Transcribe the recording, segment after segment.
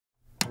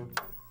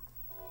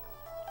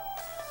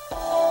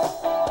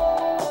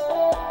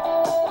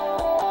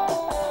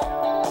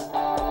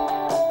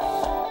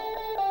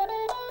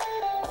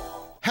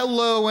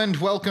and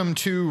welcome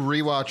to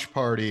Rewatch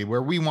Party,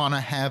 where we want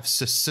to have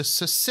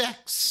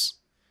sex.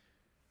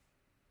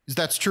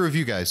 That's true of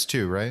you guys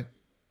too, right?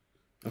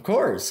 Of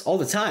course, all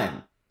the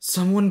time.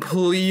 Someone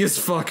please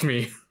fuck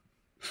me.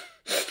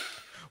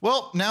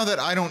 Well, now that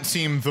I don't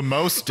seem the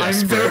most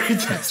desperate. I'm very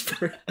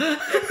desperate.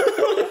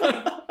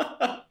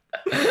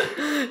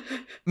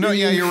 No,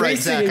 yeah, you're right,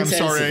 Zach. I'm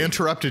sorry I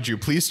interrupted you.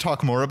 Please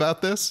talk more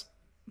about this.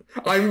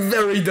 I'm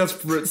very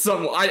desperate.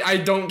 I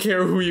don't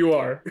care who you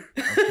are.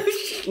 Okay.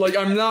 Like,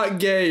 I'm not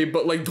gay,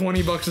 but like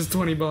 $20 is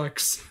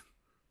 $20.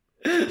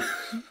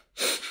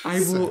 I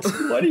will.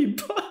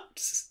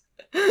 $20.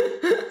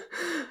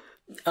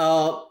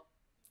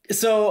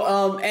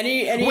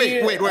 Any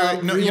wait.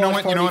 No, you know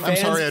what? I'm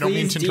sorry. I don't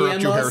mean to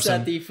interrupt you,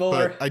 Harrison,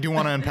 but I do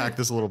want to unpack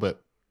this a little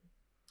bit.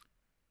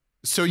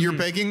 So you're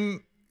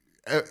begging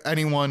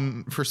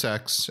anyone for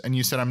sex, and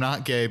you said I'm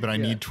not gay, but I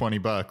need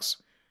 $20.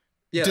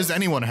 Yeah. Does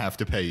anyone have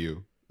to pay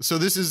you? So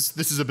this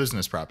is a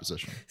business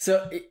proposition.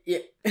 So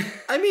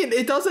I mean,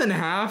 it doesn't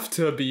have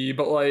to be,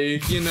 but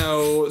like,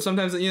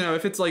 sometimes,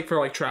 if it's like for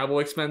like travel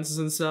expenses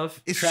and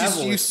stuff. It's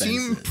just, you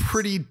seem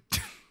pretty.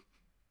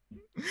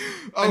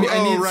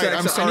 Right. Sex,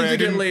 I'm sorry. I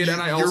get laid,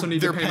 and I also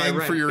need to pay my rent. They're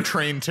paying for your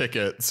train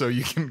ticket so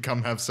you can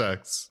come have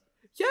sex.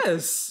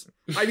 Yes.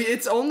 I mean,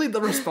 it's only the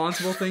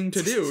responsible thing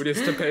to do,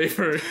 just to pay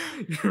for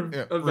your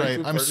right.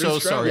 I'm so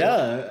sorry.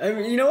 Yeah. I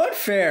mean, you know what?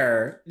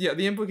 Fair. Yeah.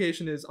 The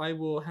implication is I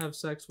will have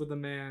sex with a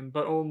man,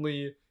 but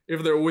only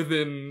if they're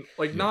within,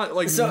 like, not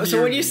like. So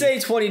when you say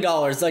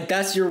 $20, like,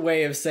 that's your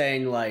way of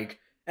saying, like,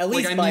 at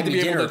least like, I need to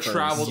be able to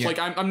travel. Yeah. Like,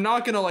 I'm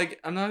not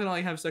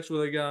gonna have sex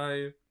with a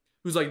guy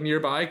who's like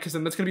nearby, because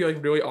then that's gonna be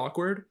like really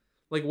awkward.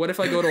 Like, what if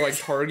I go to like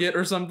Target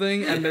or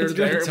something and they're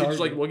there and we just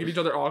like look at each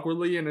other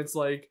awkwardly, and it's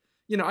like,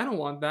 I don't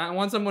want that. I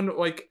want someone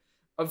like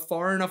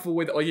far enough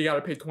away that like you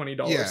gotta pay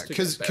 $20. Yeah,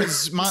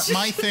 because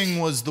my thing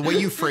was the way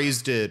you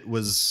phrased it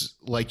was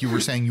like you were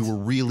saying you were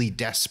really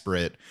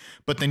desperate,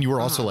 but then you were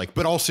also like,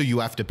 but also you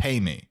have to pay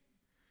me,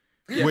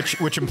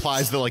 which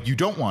implies that like you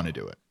don't want to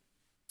do it.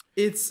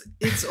 It's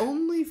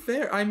only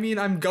fair. I mean,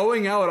 I'm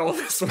going out all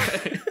this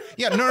way.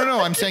 Yeah, no.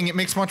 I'm saying it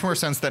makes much more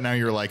sense that now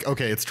you're like,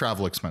 okay, it's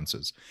travel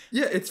expenses.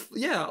 Yeah,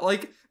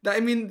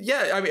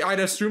 I'd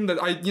assume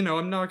that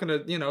I'm not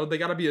gonna, they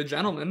gotta be a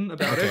gentleman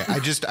about it.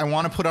 I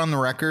want to put on the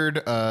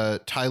record,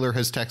 Tyler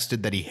has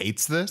texted that he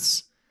hates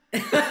this.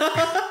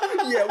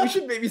 Yeah, we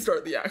should maybe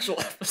start the actual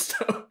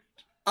episode.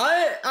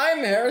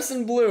 I'm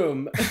Harrison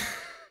Bloom.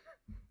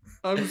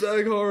 I'm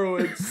Zach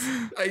Horowitz,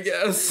 I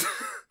guess.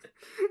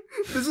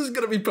 This is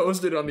gonna be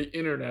posted on the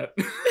internet.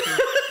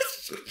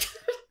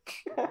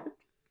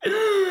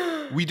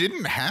 We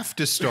didn't have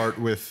to start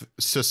with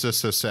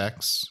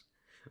sex.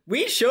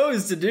 We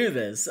chose to do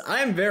this.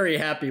 I'm very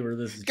happy where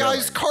this is going.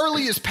 Guys,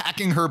 Carly is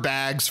packing her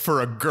bags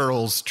for a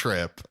girls'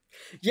 trip.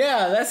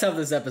 Yeah, that's how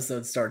this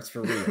episode starts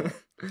for real.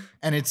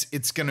 And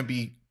it's gonna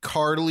be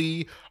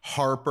Carly,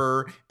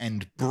 Harper,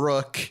 and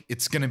Brooke.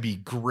 It's gonna be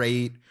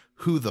great.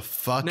 Who the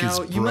fuck is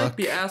Brooke? Now, you might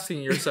be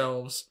asking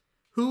yourselves,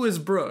 who is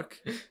Brooke?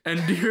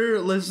 And dear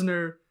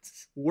listener,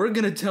 we're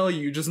gonna tell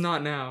you, just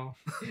not now.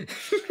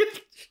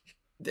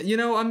 I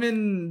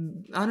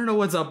don't know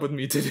what's up with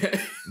me today.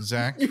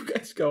 Zach, you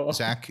guys go on.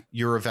 Zach,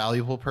 you're a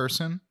valuable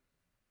person.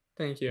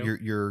 Thank you.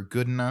 You're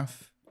good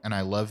enough, and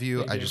I love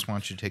you. I just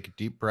want you to take a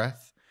deep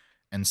breath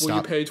and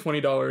stop. Will you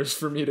pay $20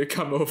 for me to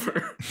come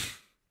over?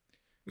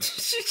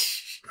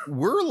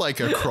 We're like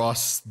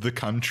across the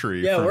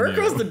country. Yeah, we're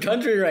across the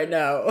country right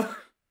now.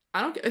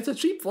 I don't. It's a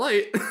cheap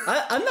flight.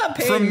 I'm not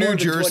paying from New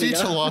Jersey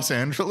to Los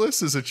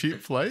Angeles is a cheap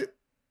flight.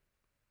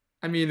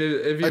 I mean,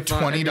 if you a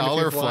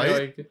 $20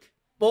 flight.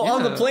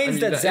 On the planes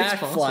that Zach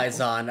flies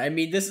on. I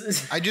mean, this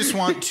is. I just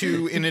want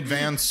to, in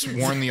advance,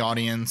 warn the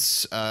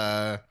audience.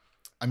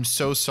 I'm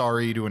so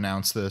sorry to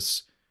announce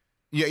this.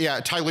 Yeah,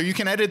 Tyler, you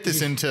can edit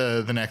this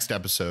into the next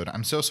episode.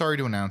 I'm so sorry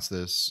to announce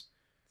this.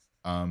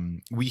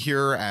 We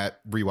here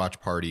at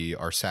Rewatch Party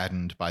are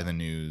saddened by the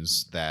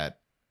news that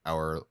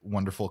our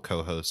wonderful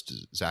co-host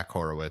Zach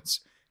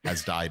Horowitz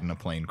has died in a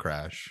plane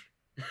crash.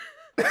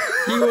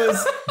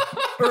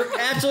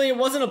 Actually, it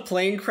wasn't a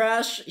plane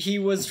crash. He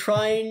was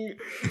trying,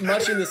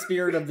 much in the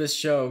spirit of this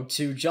show,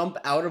 to jump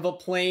out of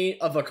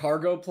a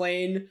cargo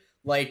plane,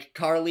 like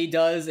Carly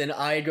does in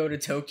I Go to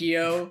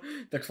Tokyo,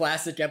 the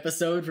classic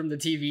episode from the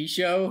TV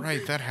show.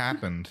 Right, that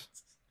happened.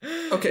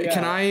 Okay,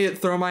 Can I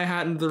throw my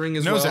hat into the ring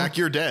as well? No, Zach,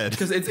 you're dead.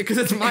 Because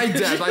it's my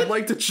death. I'd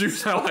like to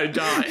choose how I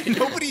die.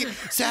 Nobody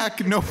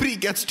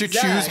gets to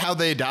choose how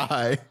they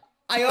die.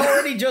 I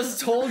already just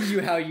told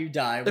you how you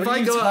die. If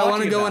I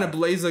want to go in a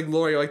blaze of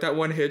glory, like that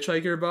one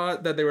hitchhiker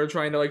bot that they were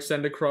trying to like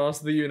send across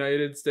the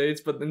United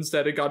States, but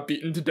instead it got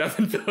beaten to death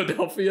in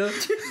Philadelphia.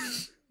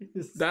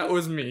 That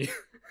was me.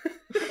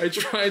 I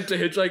tried to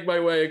hitchhike my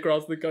way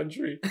across the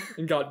country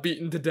and got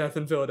beaten to death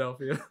in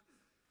Philadelphia.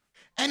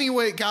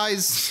 Anyway,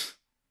 guys,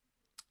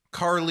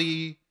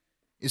 Carly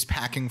is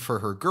packing for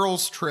her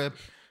girls' trip.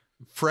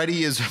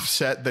 Freddie is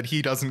upset that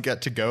he doesn't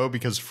get to go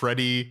because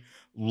Freddie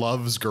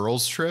loves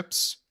girls'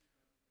 trips.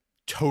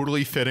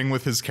 Totally fitting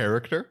with his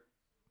character.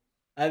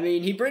 I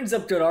mean, he brings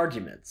up good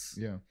arguments.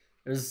 Yeah.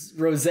 There's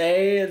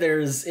rosé,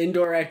 there's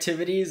indoor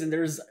activities, and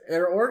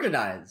they're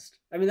organized.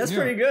 I mean, that's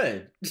pretty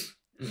good.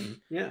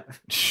 Yeah.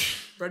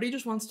 Freddie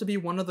just wants to be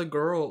one of the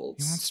girls.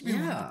 He wants to be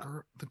one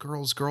of the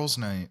girls'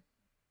 night.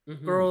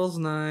 Mm-hmm. Girls'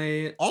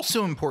 night.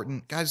 Also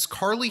important, guys,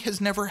 Carly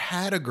has never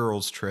had a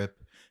girls'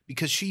 trip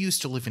because she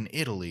used to live in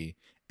Italy,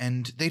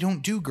 and they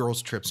don't do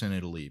girls' trips in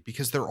Italy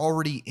because they're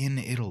already in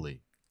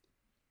Italy.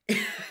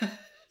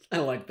 I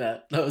like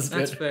that. That was good.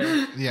 That's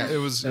fair. Yeah, it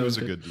was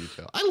a good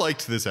detail. I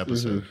liked this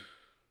episode. Mm-hmm.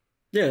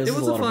 Yeah, it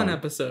was a fun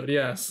episode,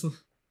 yes.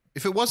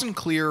 If it wasn't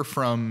clear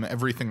from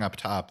everything up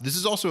top, this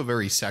is also a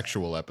very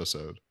sexual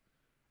episode.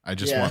 I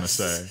just want to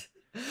say.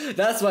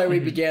 That's why we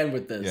began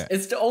with this. Yeah.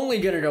 It's only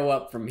going to go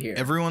up from here.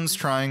 Everyone's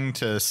trying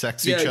to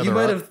sex each other up. Yeah, you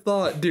might have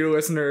thought, dear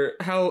listener,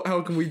 how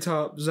can we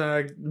top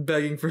Zach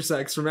begging for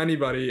sex from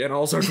anybody and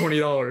also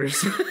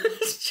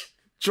 $20?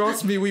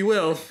 Trust me, we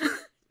will.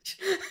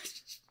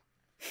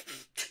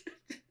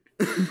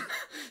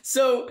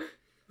 So,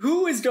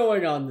 who is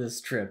going on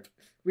this trip?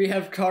 We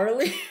have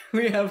Carly,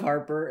 we have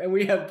Harper, and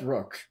we have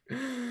Brooke.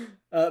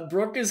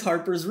 Brooke is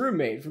Harper's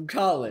roommate from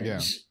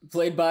college,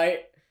 played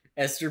by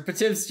Esther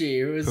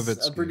Pativsky, who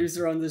is a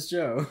producer on this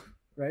show,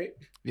 right?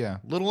 Yeah,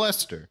 little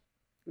Esther.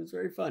 It was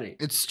very funny.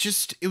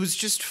 It was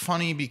just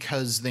funny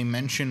because they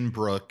mention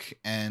Brooke,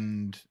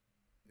 and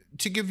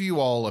to give you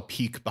all a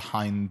peek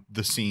behind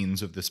the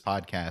scenes of this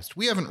podcast,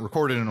 we haven't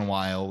recorded in a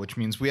while, which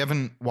means we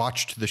haven't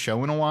watched the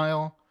show in a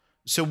while.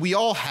 So we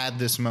all had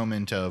this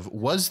moment of,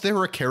 was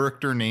there a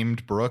character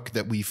named Brooke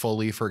that we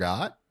fully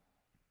forgot?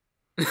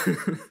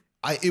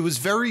 It was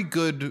very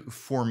good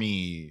for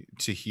me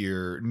to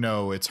hear,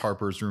 no, it's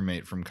Harper's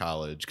roommate from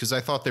college, because I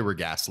thought they were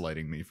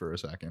gaslighting me for a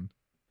second.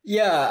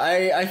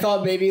 Yeah, I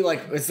thought maybe,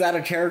 like, was that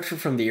a character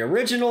from the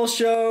original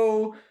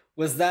show?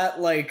 Was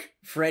that, like,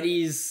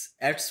 Freddie's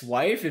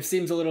ex-wife? It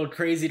seems a little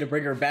crazy to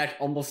bring her back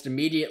almost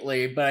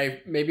immediately,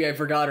 but maybe I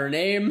forgot her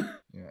name.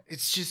 Yeah, it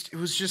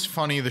was just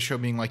funny, the show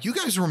being like, you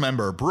guys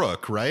remember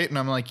Brooke, right? And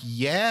I'm like,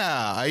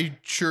 yeah, I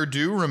sure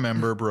do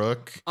remember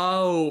Brooke.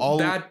 Oh,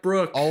 that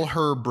Brooke. All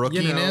her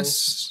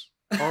Brookiness.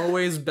 You know,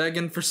 always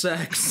begging for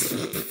sex.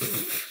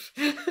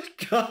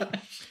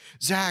 Gosh.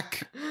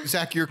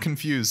 Zach, you're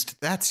confused.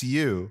 That's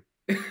you.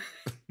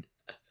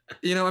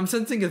 You know, I'm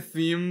sensing a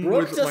theme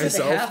Brooke with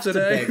myself have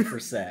today. To beg for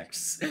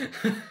sex.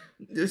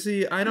 You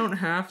see, I don't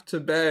have to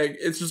beg.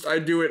 It's just I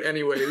do it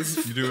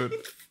anyways. You do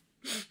it.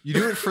 You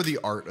do it for the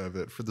art of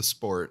it, for the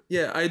sport.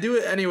 Yeah, I do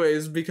it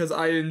anyways because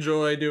I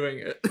enjoy doing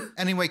it.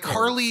 Anyway,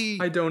 Carly...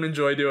 I don't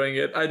enjoy doing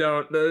it. I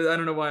don't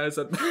know why I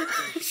said that.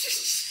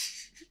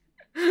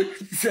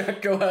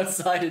 Zach, go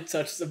outside and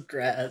touch some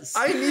grass.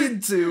 I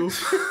need to.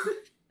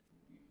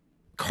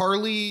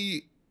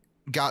 Carly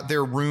got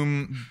their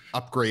room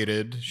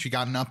upgraded. She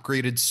got an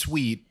upgraded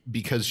suite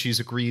because she's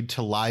agreed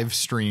to live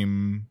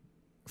stream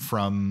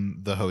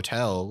from the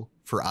hotel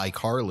for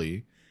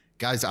iCarly.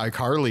 Guys,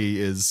 iCarly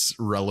is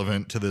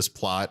relevant to this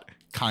plot,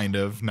 kind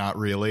of, not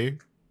really.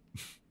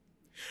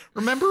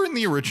 Remember in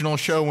the original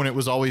show when it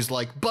was always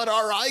like, but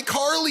our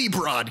iCarly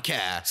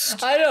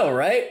broadcast? I know,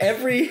 right?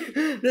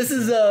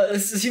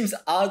 This seems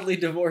oddly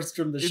divorced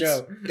from the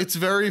show. It's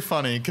very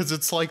funny because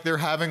it's like they're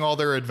having all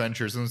their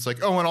adventures and it's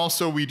like, oh, and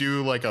also we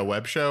do like a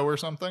web show or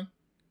something.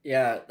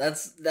 Yeah,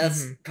 that's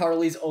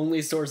Carly's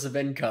only source of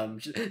income.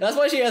 That's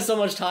why she has so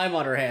much time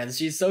on her hands.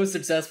 She's so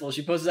successful.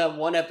 She posts out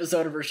one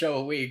episode of her show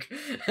a week,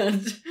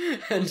 and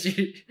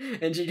she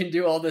can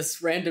do all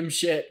this random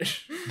shit.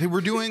 They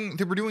were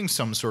doing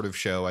some sort of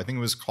show. I think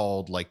it was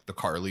called like The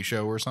Carly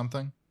Show or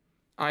something.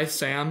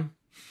 Sam.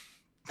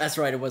 That's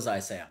right. It was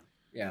Sam.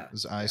 Yeah. It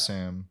was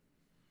Sam.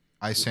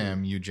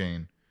 Sam, you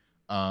Jane.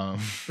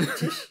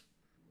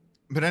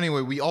 But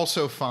anyway, we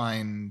also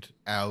find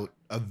out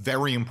a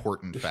very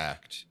important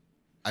fact.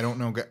 I don't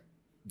know,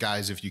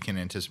 guys, if you can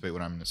anticipate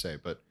what I'm going to say,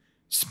 but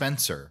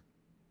Spencer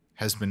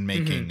has been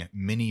making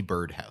mini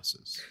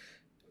birdhouses.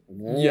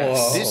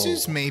 Yes. This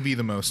is maybe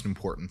the most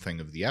important thing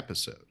of the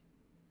episode.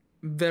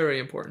 Very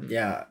important.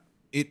 Yeah.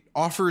 It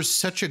offers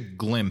such a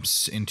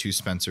glimpse into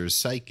Spencer's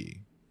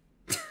psyche.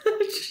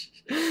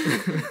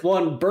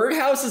 One,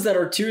 birdhouses that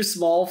are too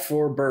small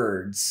for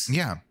birds.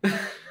 Yeah.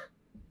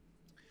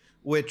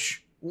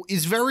 Which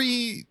is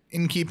very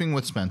in keeping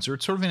with Spencer.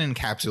 It's sort of an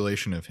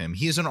encapsulation of him.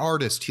 He is an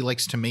artist. He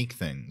likes to make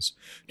things.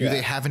 Do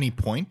they have any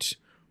point?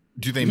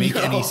 Do they make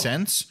any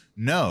sense?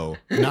 No,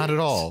 not at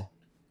all.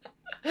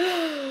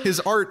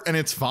 His art, and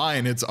it's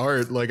fine. It's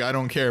art. Like, I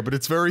don't care. But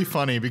it's very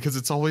funny because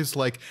it's always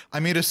like, I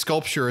made a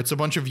sculpture. It's a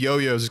bunch of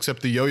yo-yos,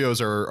 except the yo-yos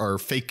are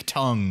fake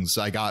tongues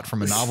I got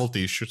from a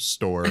novelty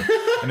store.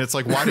 And it's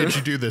like, why did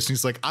you do this? And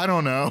he's like, I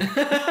don't know.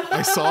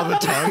 I saw the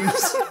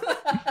tongues.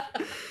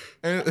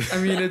 I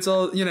mean, it's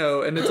all, you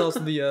know, and it's also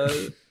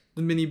the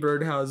mini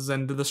birdhouses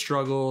and the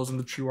struggles and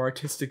the true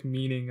artistic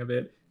meaning of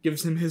it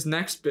gives him his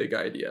next big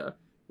idea,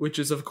 which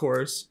is, of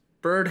course,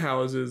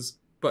 birdhouses,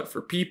 but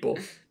for people.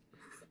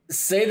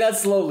 Say that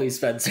slowly,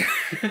 Spencer.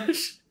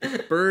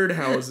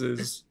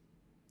 Birdhouses,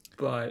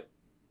 but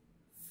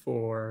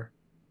for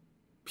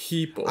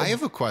people. I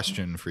have a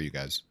question for you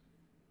guys.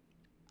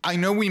 I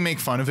know we make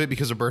fun of it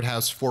because a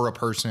birdhouse for a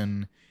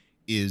person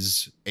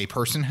is a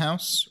person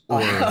house,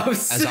 or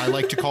as I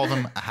like to call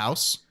them, a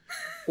house.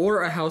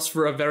 Or a house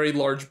for a very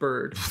large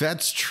bird.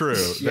 That's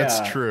true.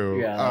 That's true.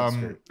 Yeah, that's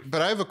true.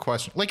 But I have a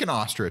question. Like an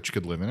ostrich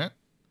could live in it.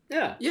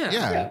 Yeah,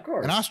 of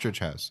course. An ostrich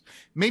has.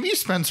 Maybe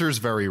Spencer's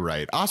very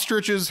right.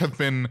 Ostriches have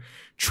been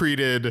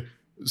treated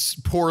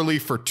poorly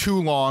for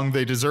too long.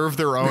 They deserve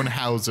their own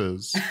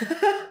houses.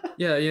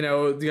 Yeah, you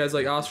know, the guys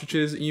like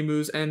ostriches,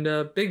 emus, and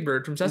Big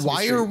Bird from Sesame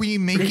Street. Why are we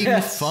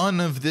making fun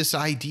of this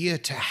idea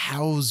to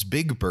house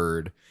Big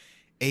Bird,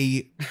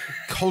 a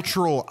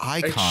cultural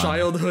icon, a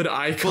childhood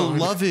icon,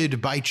 beloved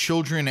by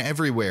children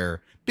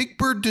everywhere? Big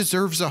Bird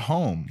deserves a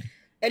home.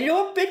 And you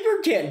know what? Big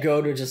Bird can't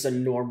go to just a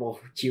normal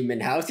human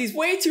house. He's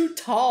way too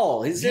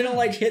tall. He's gonna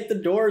like hit the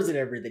doors and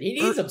everything. He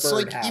needs a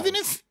bird house. Even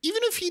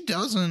if he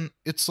doesn't,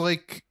 it's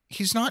like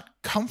he's not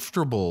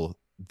comfortable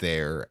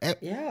there.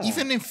 Yeah.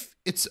 Even if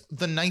it's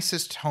the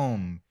nicest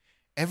home,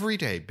 every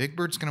day Big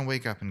Bird's gonna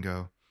wake up and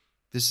go,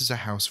 "This is a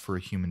house for a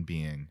human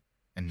being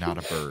and not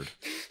a bird."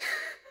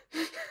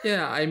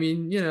 Yeah, I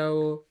mean, you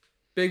know,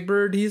 Big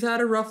Bird, he's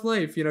had a rough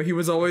life. You know, he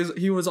was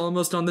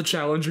almost on the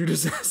Challenger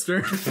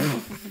disaster.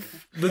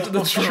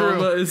 The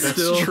trauma is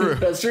still true.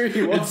 That's true.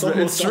 He was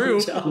it's true. on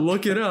the Challenger.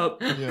 Look it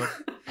up. Yeah.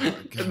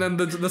 And then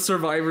the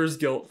survivor's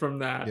guilt from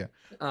that. Yeah.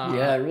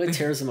 Yeah, it really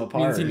tears him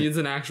apart. Means he needs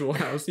an actual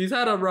house. He's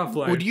had a rough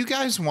life. Would you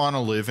guys want to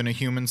live in a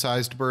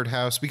human-sized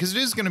birdhouse? Because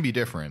it is going to be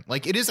different.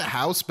 Like, it is a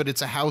house, but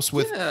it's a house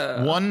with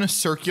one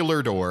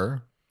circular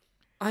door.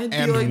 I'd be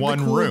and like one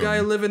the cool room. guy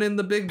living in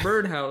the big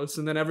birdhouse,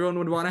 and then everyone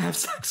would want to have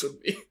sex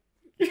with me.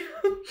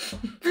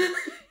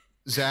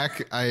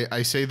 Zach,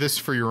 I say this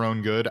for your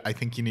own good. I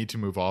think you need to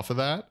move off of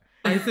that.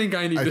 I think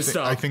I need to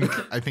stop.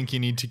 I think you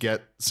need to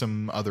get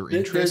some other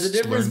There's interests. a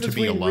difference Learn to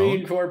be between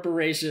alone.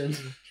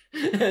 reincorporation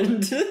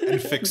and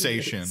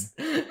fixation.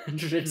 and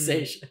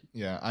fixation.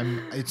 Yeah,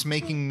 it's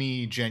making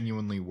me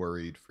genuinely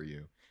worried for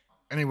you.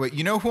 Anyway,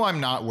 you know who I'm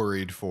not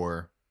worried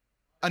for?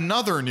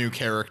 Another new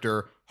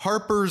character,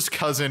 Harper's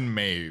cousin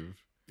Maeve.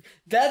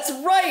 That's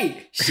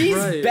right. She's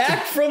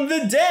back from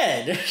the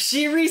dead.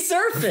 She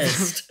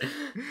resurfaced.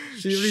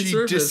 She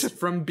resurfaced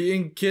from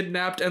being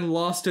kidnapped and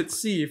lost at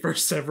sea for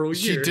several years.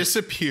 She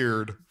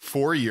disappeared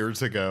 4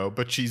 years ago,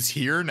 but she's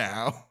here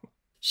now.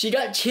 She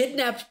got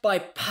kidnapped by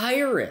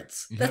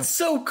pirates. Yep. That's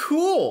so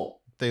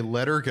cool. They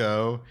let her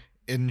go,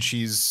 and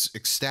she's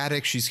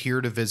ecstatic. She's here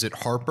to visit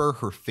Harper,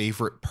 her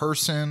favorite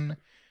person.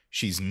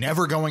 She's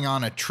never going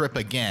on a trip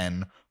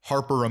again.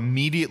 Harper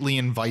immediately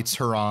invites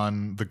her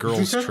on the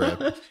girls'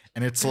 trip.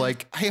 And it's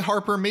like, hey,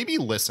 Harper, maybe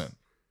listen.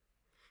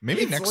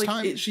 Maybe it's next like,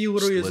 time. She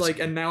literally is listen. like,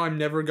 and now I'm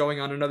never going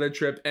on another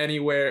trip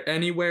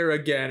anywhere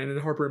again. And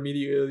then Harper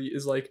immediately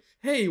is like,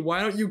 hey, why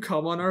don't you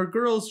come on our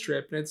girls'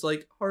 trip? And it's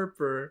like,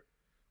 Harper,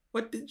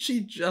 what did she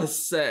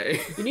just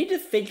say? You need to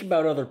think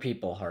about other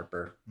people,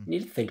 Harper. You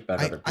need to think about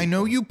other people. I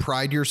know you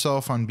pride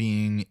yourself on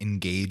being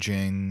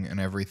engaging and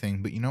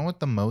everything, but you know what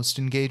the most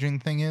engaging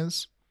thing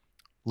is?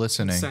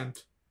 Listening.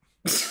 Consent.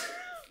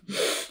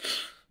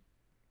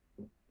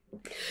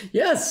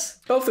 Yes,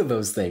 both of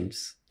those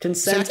things.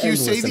 Consent Zach, you and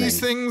say listening. these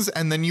things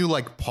and then you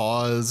like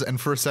pause, and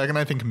for a second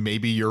I think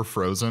maybe you're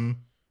frozen.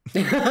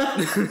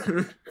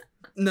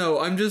 No,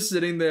 I'm just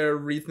sitting there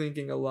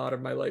rethinking a lot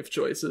of my life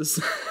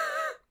choices.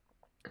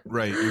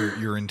 Right,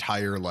 your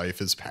entire life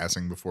is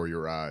passing before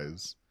your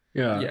eyes.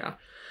 Yeah.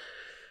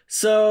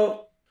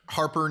 So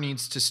Harper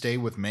needs to stay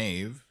with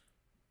Maeve,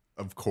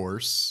 of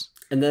course.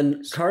 And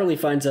then Carly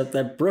finds out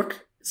that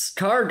Brooke's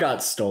car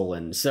got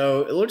stolen.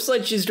 So it looks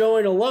like she's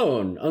going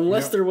alone,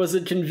 unless there was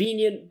a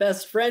convenient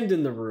best friend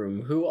in the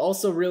room who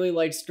also really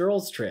likes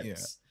girls' trips. Yeah.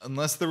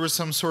 Unless there was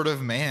some sort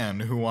of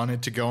man who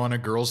wanted to go on a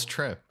girls'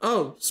 trip.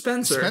 Oh,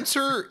 Spencer.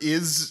 Spencer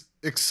is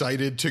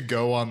excited to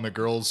go on the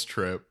girls'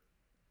 trip,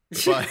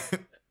 but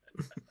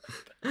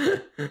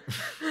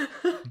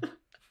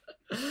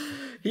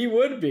He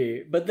would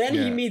be, but then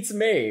he Yeah. meets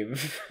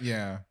Maeve.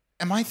 yeah.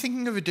 Am I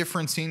thinking of a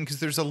different scene? Because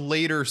there's a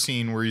later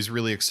scene where he's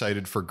really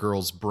excited for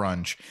girls'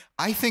 brunch.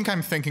 I think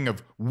I'm thinking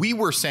of, we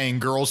were saying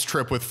girls'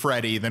 trip with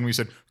Freddie, then we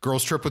said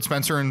girls' trip with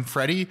Spencer and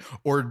Freddie,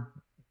 or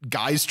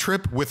guys'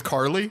 trip with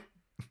Carly.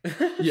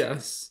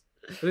 Yes.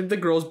 I think the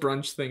girls'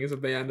 brunch thing is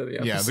at the end of the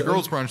episode. Yeah, the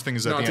girls' brunch thing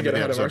is at Not the to end get of the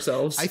ahead of episode.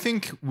 ourselves. I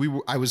think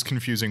I was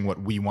confusing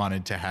what we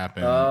wanted to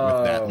happen with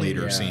Oh, that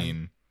later yeah.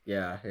 scene.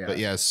 Yeah. But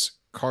yes,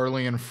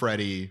 Carly and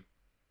Freddie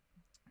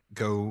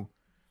go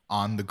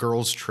on the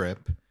girls'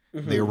 trip.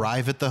 Mm-hmm. They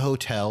arrive at the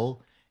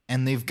hotel,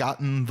 and they've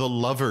gotten the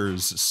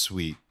lovers'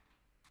 suite.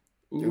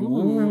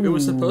 Ooh, it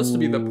was supposed to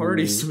be the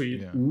party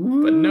suite, Yeah.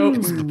 but nope.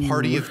 It's the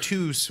party of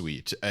two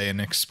suite, an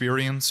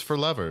experience for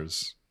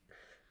lovers.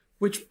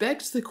 Which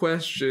begs the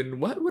question,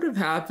 what would have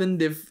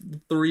happened if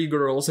 3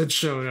 girls had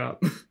shown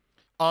up?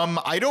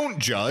 I don't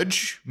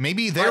judge.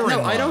 Maybe they're No,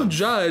 in I don't love.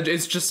 judge.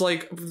 It's just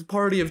like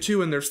party of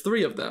 2 and there's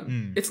 3 of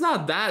them. It's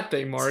not that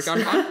thing, Mark.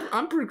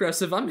 I'm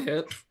progressive. I'm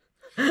hip.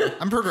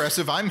 I'm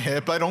progressive. I'm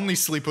hip. I'd only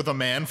sleep with a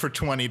man for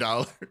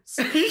 $20.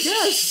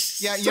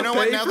 Yes. Yeah, you So know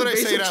what? pay Now for that I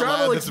say basic it out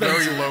travel loud, that's a very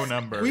expenses. low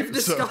number. We've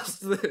So-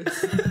 discussed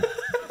this.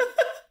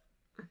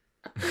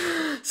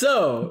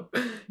 So,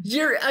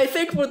 I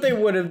think what they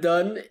would have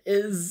done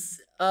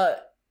is,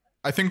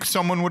 I think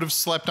someone would have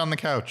slept on the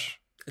couch.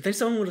 I think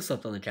someone would have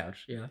slept on the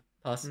couch. Yeah,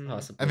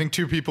 possibly. I think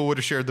 2 people would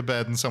have shared the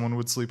bed and someone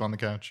would sleep on the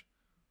couch.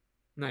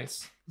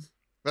 Nice.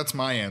 That's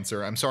my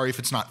answer. I'm sorry if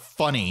it's not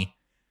funny.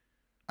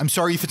 I'm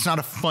sorry if it's not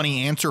a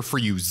funny answer for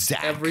you,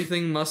 Zach.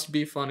 Everything must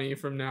be funny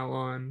from now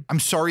on. I'm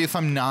sorry if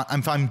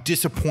I'm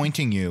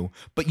disappointing you,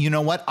 but you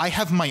know what? I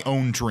have my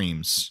own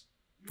dreams.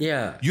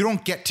 Yeah. You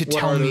don't get to What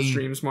tell are me. those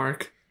dreams,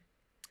 Mark?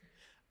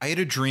 I had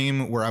a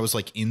dream where I was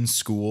like in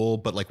school,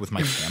 but like with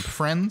my camp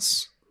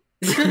friends.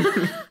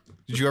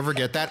 Did you ever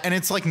get that? And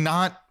it's like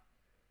not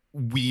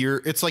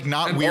weird. It's like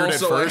not weird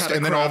at first.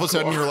 And then all of a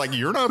sudden you're like,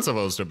 you're not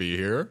supposed to be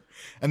here.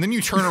 And then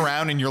you turn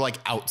around and you're like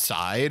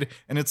outside.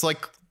 And it's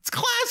like,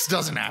 class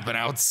doesn't happen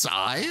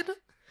outside.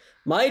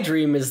 My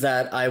dream is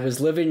that I was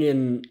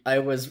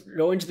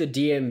going to the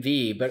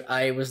DMV, but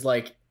I was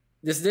like,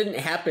 this didn't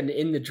happen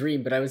in the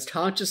dream, but I was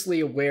consciously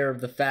aware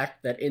of the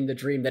fact that in the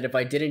dream that if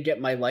I didn't get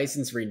my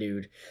license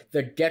renewed,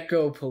 the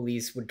gecko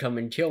police would come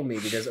and kill me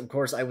because, of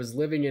course, I was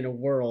living in a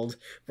world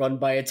run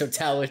by a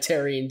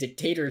totalitarian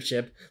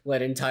dictatorship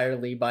led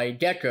entirely by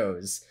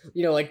geckos.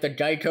 You know, like the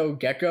Geico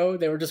gecko,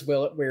 they were just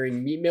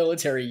wearing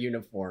military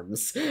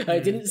uniforms. I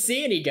didn't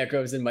see any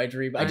geckos in my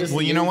dream. I just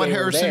you know what,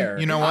 Harrison? There.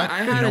 You know what? I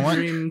had a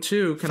dream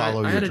too.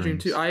 I had a dream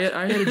too. I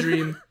had a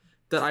dream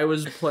that I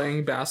was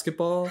playing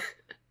basketball.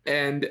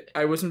 And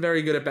I wasn't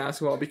very good at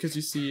basketball because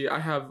you see, I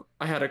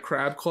had a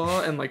crab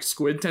claw and like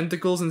squid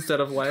tentacles instead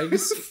of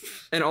legs,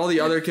 and all the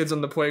other kids on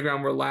the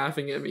playground were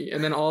laughing at me.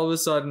 And then all of a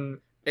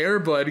sudden,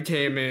 Airbud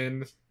came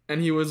in, and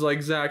he was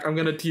like, "Zach, I'm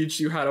gonna teach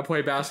you how to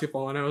play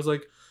basketball." And I was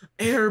like,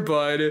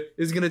 "Airbud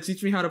is gonna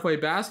teach me how to play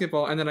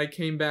basketball." And then I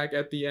came back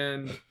at the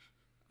end,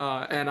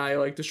 and I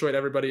like destroyed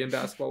everybody in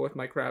basketball with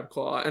my crab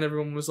claw, and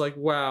everyone was like,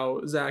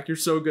 "Wow, Zach, you're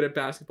so good at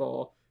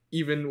basketball."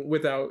 Even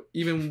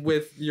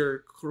with your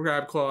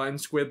crab claw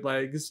and squid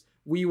legs,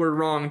 we were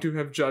wrong to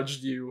have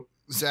judged you.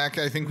 Zach,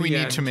 I think we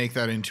need to make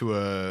that into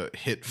a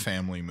hit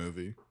family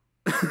movie.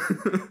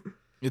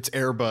 It's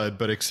Airbud,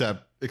 but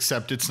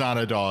except it's not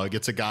a dog.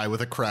 It's a guy with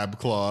a crab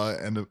claw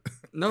and a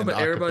no, but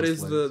Airbud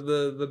is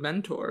the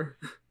mentor.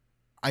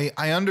 I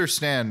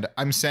understand.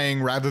 I'm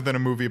saying rather than a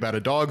movie about a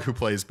dog who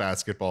plays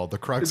basketball, the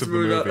crux of the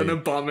movie an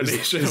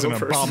abomination is an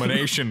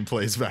abomination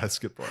plays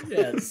basketball.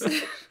 Yes.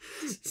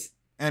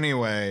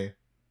 Anyway,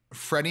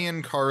 Freddie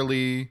and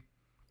Carly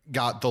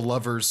got the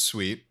lover's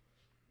suite,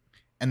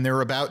 and they're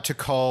about to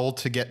call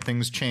to get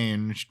things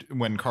changed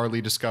when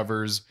Carly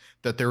discovers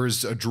that there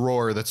is a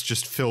drawer that's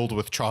just filled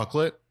with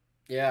chocolate.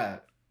 Yeah,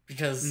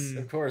 because,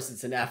 of course,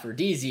 it's an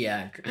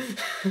aphrodisiac,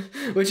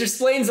 which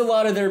explains a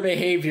lot of their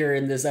behavior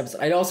in this episode.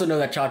 I also know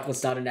that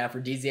chocolate's not an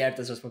aphrodisiac,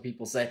 that's just what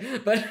people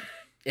say, but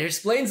it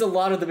explains a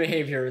lot of the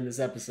behavior in this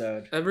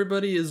episode.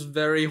 Everybody is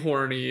very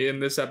horny in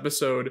this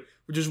episode,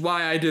 which is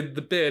why I did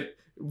the bit.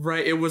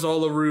 Right, it was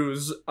all a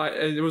ruse.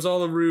 It was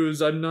all a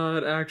ruse. I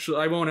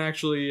won't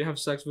actually have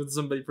sex with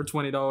somebody for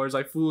 $20.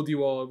 I fooled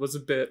you all. It was a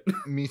bit.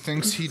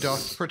 Methinks he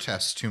doth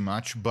protest too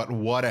much, but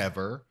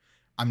whatever.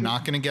 I'm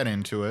not going to get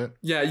into it.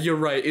 Yeah, you're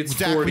right. It's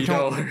Zach,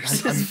 $40.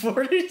 It's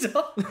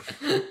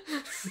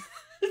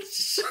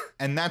 $40.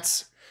 And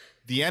that's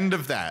the end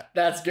of that.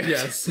 That's good.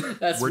 Yes.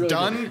 That's We're really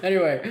done. Good.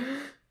 Anyway.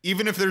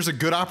 Even if there's a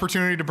good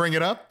opportunity to bring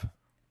it up,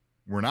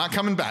 we're not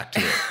coming back to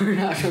it. We're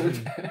not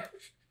coming back.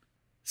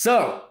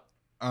 So...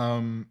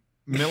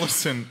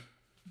 Millicent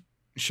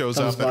shows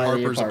up at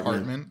Harper's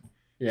apartment.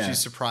 Yeah. She's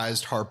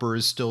surprised Harper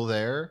is still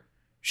there.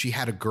 She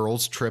had a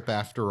girls' trip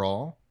after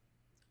all.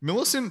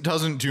 Millicent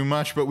doesn't do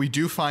much, but we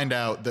do find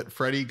out that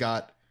Freddie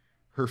got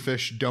her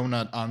fish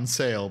donut on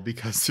sale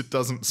because it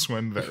doesn't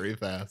swim very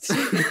fast.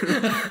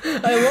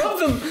 I love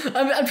them.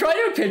 I'm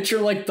trying to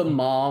picture like the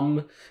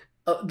mom,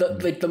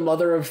 like the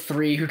mother of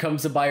 3 who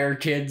comes to buy her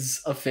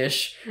kids a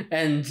fish,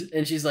 and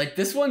she's like,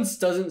 "This one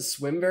doesn't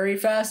swim very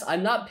fast.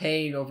 I'm not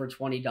paying over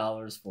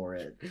 $20 for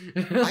it."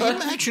 I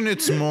imagine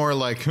it's more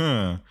like,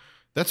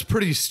 that's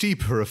pretty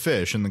steep for a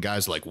fish. And the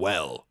guy's like,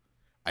 "Well,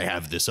 I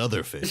have this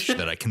other fish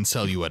that I can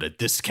sell you at a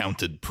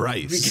discounted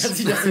price." Because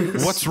he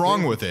doesn't. What's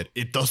wrong with it?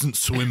 It doesn't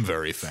swim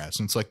very fast.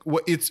 And it's like,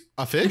 what? It's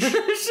a fish?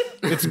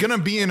 It's gonna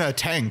be in a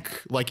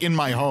tank, like in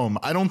my home.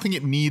 I don't think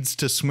it needs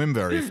to swim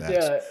very fast.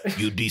 Yeah.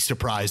 You'd be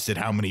surprised at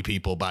how many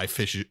people buy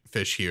fish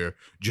here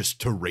just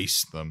to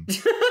race them.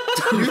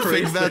 Do you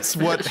think that's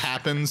what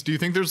happens? Do you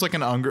think there's like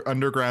an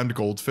underground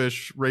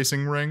goldfish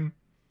racing ring?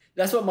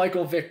 That's what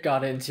Michael Vick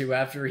got into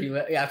after he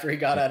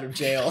got out of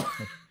jail.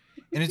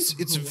 And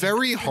it's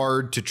very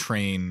hard to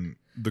train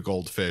the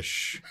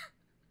goldfish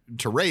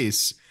to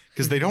race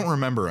because they don't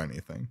remember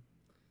anything.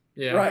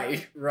 Yeah.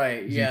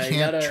 Right. Yeah, you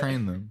can't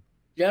train them.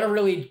 You gotta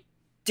really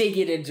dig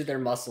it into their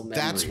muscle memory.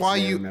 That's why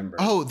remember.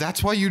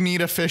 that's why you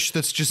need a fish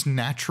that's just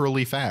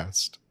naturally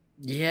fast.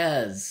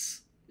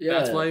 Yes. Yeah.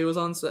 That's why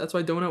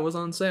Donut was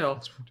on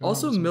sale.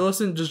 Also,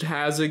 Millicent just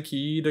has a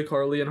key to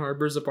Carly and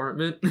Harper's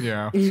apartment.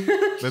 Yeah,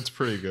 that's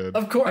pretty good.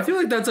 Of course. I feel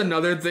like that's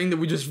another thing that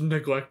we just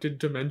neglected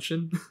to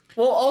mention.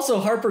 Well, also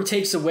Harper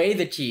takes away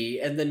the key,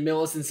 and then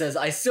Millicent says,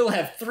 "I still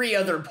have 3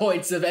 other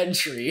points of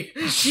entry."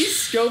 She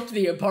scoped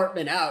the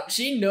apartment out.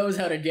 She knows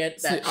how to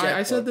get that.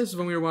 I said this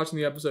when we were watching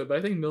the episode, but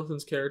I think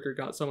Millicent's character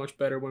got so much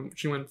better when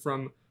she went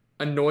from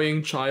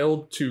annoying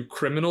child to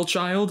criminal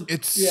child.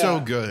 It's so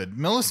good.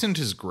 Millicent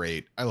is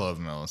great. I love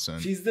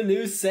Millicent. She's the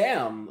new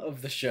Sam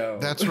of the show.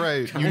 That's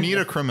right. You need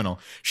a criminal.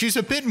 She's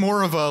a bit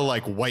more of a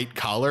like white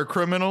collar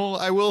criminal,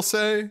 I will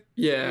say.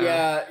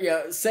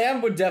 Yeah.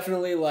 Sam would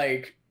definitely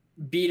like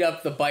beat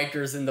up the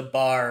bikers in the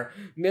bar.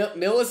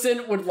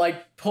 Millicent would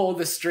like pull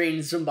the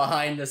strings from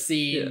behind the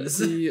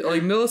scenes.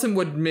 Like Millicent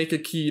would make a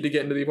key to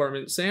get into the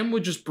apartment. Sam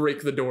would just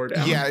break the door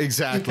down. Yeah,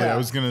 exactly. I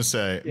was gonna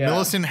say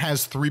Millicent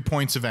has 3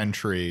 points of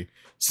entry.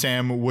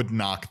 Sam would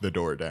knock the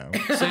door down.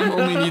 Sam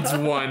only needs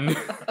 1.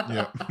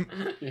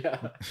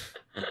 Yeah.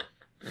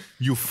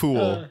 You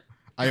fool.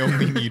 I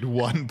only need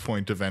 1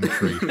 point of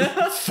entry.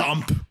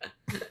 Thump.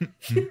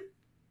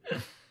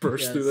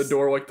 Burst through the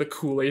door like the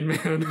Kool-Aid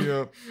man.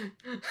 Yep.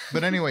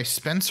 But anyway,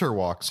 Spencer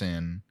walks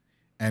in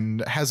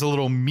and has a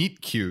little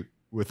meet cute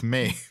with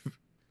Maeve.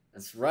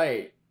 That's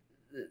right.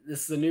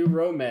 This is the new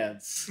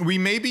romance. We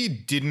maybe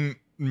didn't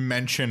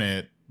mention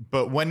it,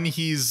 but when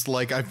he's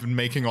like, I've been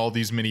making all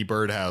these mini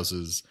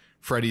birdhouses,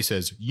 Freddie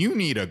says, you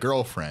need a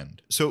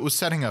girlfriend. So it was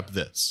setting up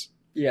this.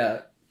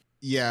 Yeah.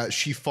 Yeah,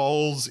 she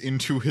falls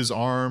into his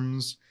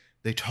arms.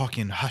 They talk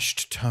in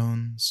hushed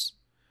tones.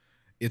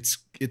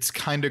 It's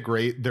kind of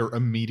great. They're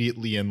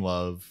immediately in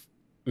love.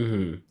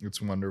 Mm-hmm.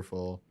 It's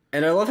wonderful.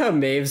 And I love how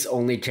Maeve's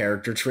only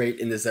character trait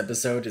in this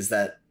episode is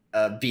that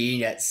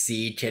being at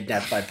sea,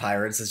 kidnapped by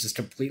pirates, has just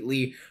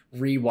completely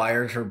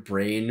rewired her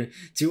brain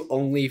to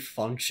only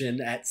function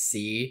at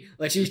sea.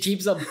 Like she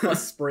keeps a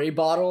spray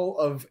bottle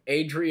of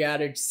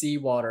Adriatic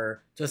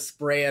seawater to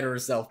spray at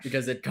herself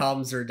because it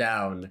calms her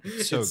down.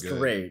 It's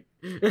great.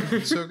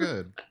 It's so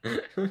good.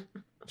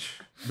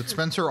 But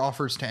Spencer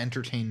offers to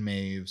entertain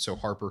Maeve so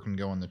Harper can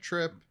go on the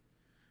trip.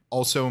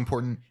 Also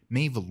important,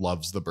 Maeve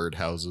loves the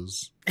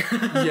birdhouses.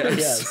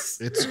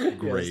 Yes. It's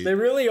great. Yes, they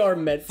really are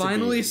meant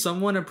Finally, to be.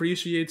 someone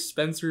appreciates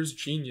Spencer's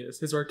genius,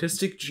 his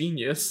artistic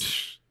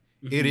genius.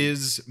 It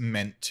is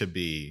meant to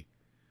be.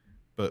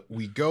 But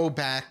we go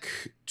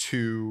back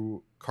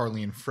to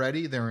Carly and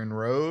Freddie. They're in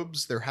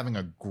robes. They're having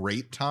a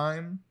great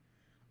time.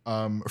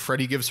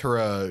 Freddie gives her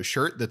a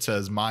shirt that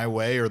says "My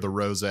Way" or the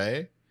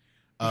Rosé.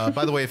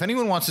 By the way, if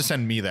anyone wants to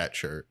send me that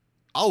shirt,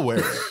 I'll wear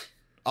it.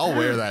 I'll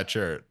wear that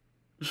shirt.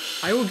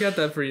 I will get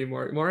that for you,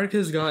 Mark. Mark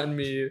has gotten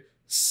me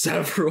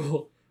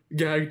several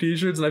gag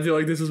t-shirts, and I feel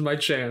like this is my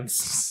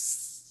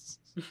chance.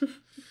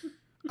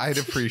 I'd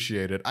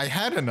appreciate it. I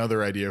had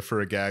another idea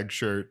for a gag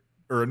shirt.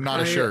 Or not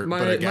a shirt,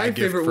 but a gag my gift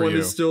favorite for one you.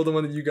 is still the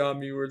one that you got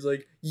me, where it's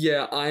like,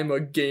 yeah, I'm a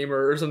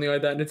gamer, or something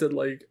like that, and it said,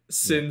 like,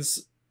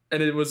 since...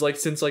 And it was like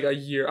since like a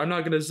year. I'm not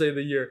going to say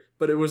the year,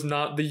 but it was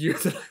not the year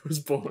that I was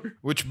born.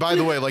 Which, by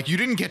the way, like you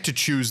didn't get to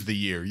choose the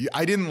year.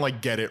 I didn't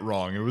like get it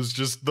wrong. It was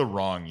just the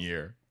wrong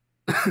year.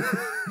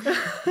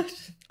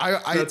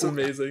 That's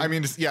amazing. I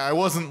mean, yeah, I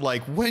wasn't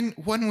like, when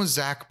was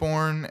Zach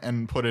born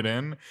and put it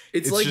in?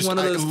 It's like just, one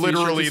of those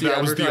literally that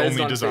was the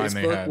only design Facebook,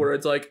 they had. Where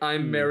it's like,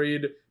 I'm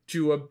married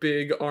to a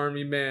big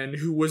army man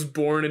who was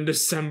born in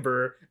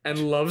December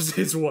and loves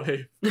his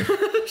wife.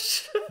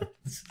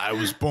 I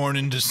was born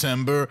in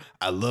December.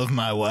 I love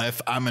my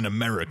wife. I'm an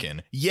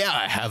American. Yeah,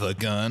 I have a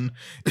gun.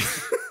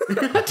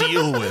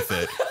 Deal with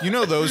it. You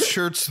know those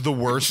shirts, the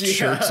worst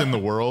shirts in the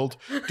world?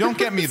 Don't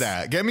get me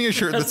that. Get me a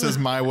shirt that says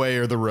 "My Way"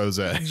 or the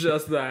Rosé.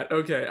 Just that.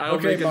 Okay, I'll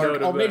make a note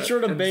of I'll make that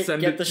sure to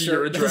get the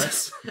shirt.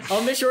 Address.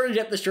 I'll make sure to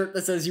get the shirt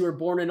that says "You were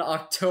born in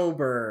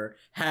October.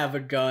 Have a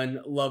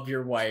gun. Love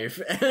your wife."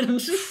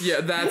 And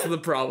yeah, that's the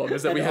problem.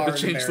 Is that we had to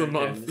change the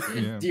month.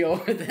 Yeah.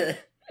 Deal with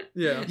it.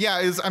 Yeah.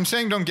 I'm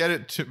saying don't get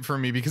it for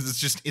me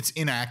because it's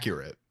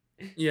inaccurate.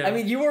 Yeah. I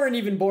mean, you weren't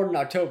even born in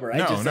October. I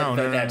just said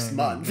the next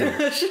month.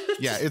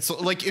 Yeah, it's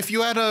like if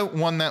you had a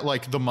one that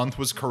like the month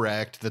was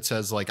correct that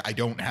says like I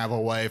don't have a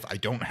wife, I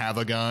don't have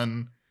a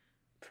gun.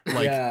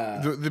 Like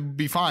they'd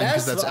be fine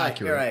because that's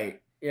accurate.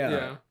 Right.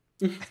 Yeah.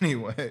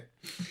 Anyway,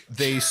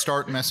 they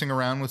start messing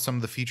around with some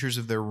of the features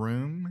of their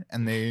room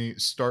and they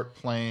start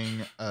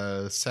playing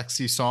a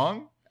sexy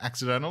song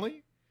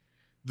accidentally.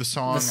 The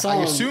song, I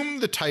assume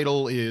the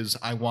title is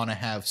I Want to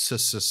Have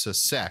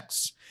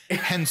Sex,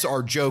 hence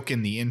our joke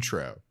in the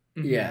intro.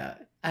 Yeah.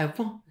 I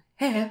want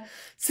to have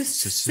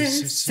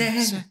sex.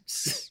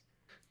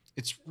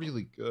 It's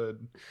really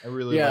good. I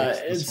really like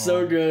it. It's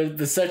so good.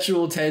 The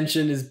sexual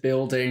tension is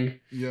building.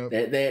 Yep.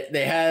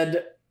 They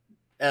had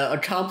a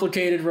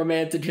complicated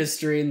romantic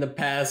history in the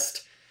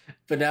past,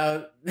 but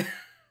now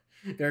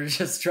they're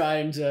just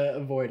trying to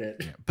avoid it.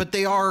 Yeah, but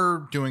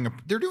they're doing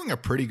a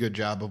pretty good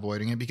job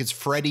avoiding it because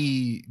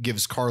Freddie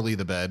gives Carly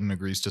the bed and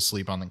agrees to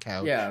sleep on the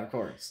couch. Yeah, of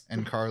course.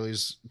 And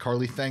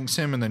Carly thanks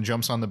him and then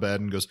jumps on the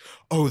bed and goes,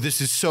 "Oh, this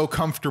is so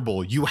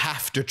comfortable. You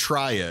have to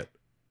try it."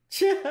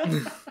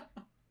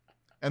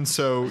 And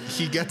so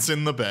he gets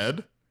in the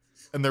bed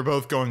and they're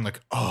both going like,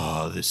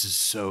 oh, this is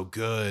so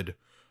good.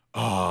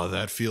 Oh,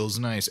 that feels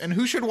nice. And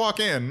who should walk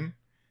in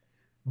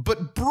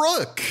but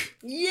Brooke?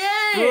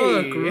 Yay!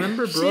 Brooke,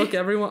 remember Brooke?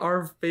 Everyone,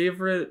 our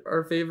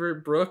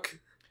favorite Brooke.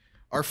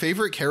 Our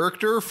favorite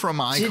character from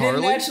iCarly. She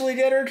didn't actually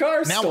get her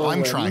car now stolen.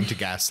 I'm trying to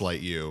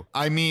gaslight you.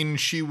 I mean,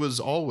 she was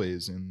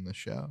always in the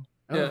show.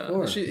 Oh, of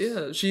course.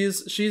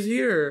 She's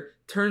here.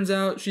 Turns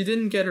out she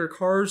didn't get her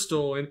car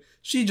stolen.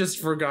 She just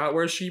forgot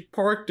where she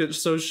parked it,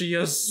 so she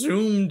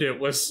assumed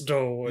it was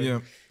stolen. Yeah.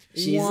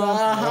 She's a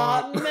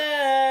hot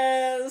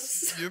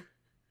mess. Yep.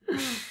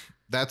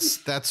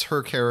 That's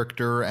her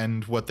character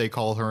and what they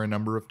call her a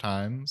number of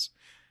times.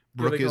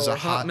 Brooke is a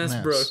hot mess.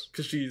 Brooke,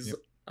 because she's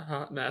a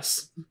hot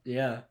mess.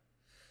 Yeah.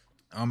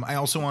 I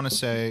also want to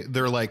say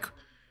they're like,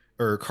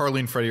 or Carly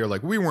and Freddie are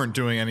like, we weren't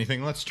doing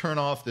anything. Let's turn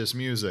off this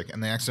music.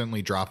 And they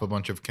accidentally drop a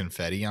bunch of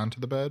confetti onto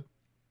the bed.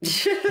 I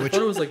thought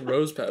it was like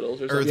rose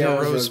petals or something. They're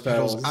rose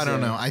petals. I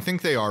don't know. I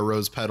think they are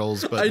rose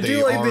petals, but I they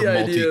do like are the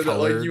idea that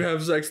multicolored. like you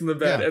have sex in the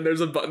bed and there's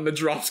a button that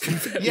drops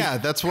confetti. Yeah,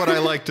 that's what I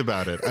liked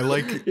about it. I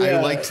liked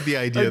the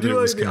idea that it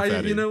was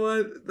confetti. You know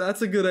what?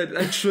 That's a good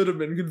idea. It should have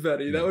been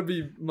confetti. That would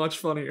be much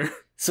funnier.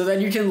 So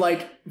then you can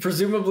like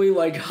presumably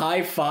like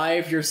high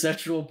five your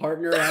sexual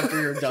partner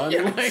after you're done.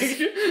 Like,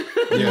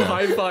 you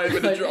high five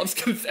and it drops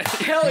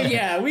confetti. Hell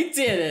yeah, we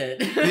did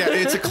it. Yeah,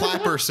 it's a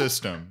clapper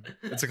system.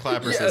 It's a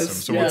clapper system.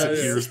 So once it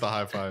hears the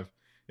high five.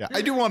 Yeah,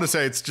 I do want to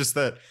say it's just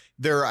that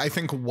they're, I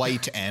think,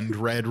 white and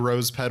red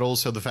rose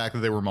petals. So the fact that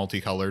they were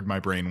multicolored, my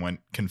brain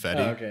went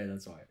confetti. Oh, okay,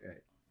 that's why. Right.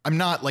 I'm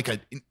not like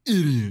an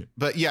idiot,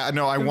 but yeah,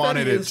 no, I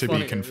wanted it to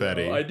be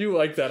confetti. I do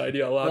like that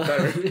idea a lot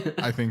better.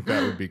 I think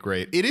that would be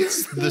great. It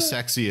is the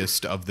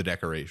sexiest of the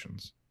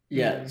decorations.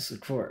 Yes, of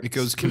course. It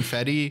goes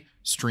confetti,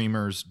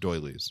 streamers,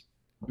 doilies.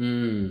 I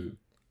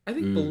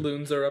think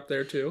balloons are up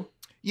there too.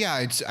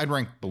 Yeah, I'd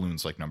rank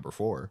balloons like number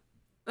 4.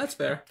 That's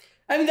fair.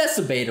 I mean, that's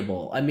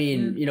debatable. I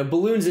mean, you know,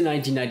 balloons in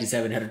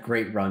 1997 had a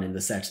great run in the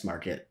sex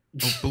market.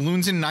 Oh,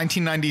 balloons in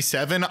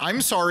 1997?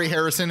 I'm sorry,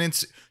 Harrison.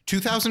 It's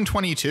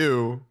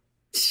 2022.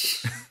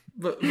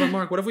 But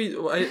Mark, what if we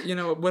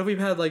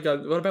had like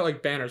what about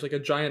like banners, like a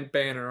giant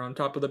banner on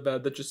top of the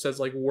bed that just says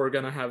like "We're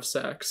gonna have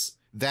sex"?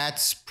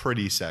 That's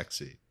pretty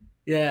sexy.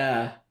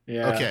 Yeah.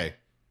 Okay,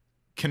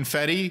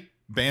 confetti,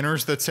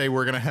 banners that say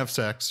 "We're gonna have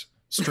sex,"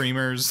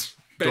 streamers,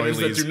 banners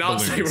doilies, that do not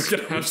balloons. say "We're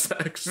gonna have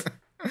sex."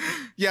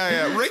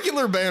 Yeah.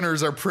 Regular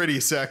banners are pretty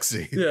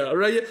sexy. Yeah,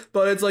 right.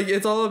 But it's like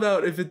it's all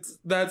about if it's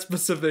that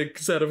specific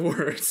set of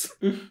words.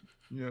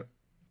 Yeah.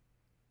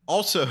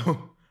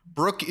 Also,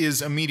 Brooke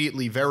is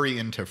immediately very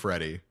into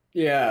Freddie.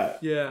 Yeah.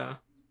 Yeah.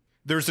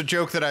 There's a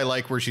joke that I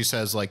like where she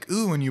says like,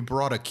 ooh, and you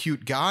brought a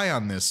cute guy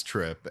on this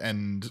trip.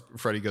 And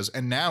Freddie goes,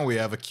 and now we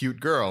have a cute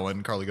girl.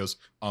 And Carly goes,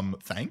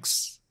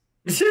 thanks.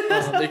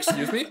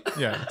 Excuse me?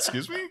 Yeah,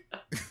 excuse me?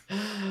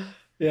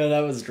 Yeah,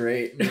 that was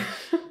great.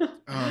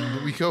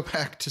 We go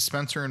back to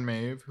Spencer and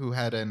Maeve, who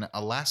had an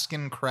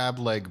Alaskan crab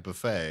leg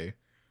buffet.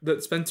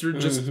 That Spencer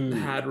just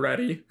had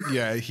ready.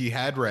 Yeah, he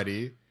had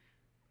ready.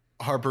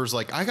 Harper's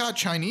like, I got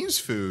Chinese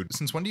food.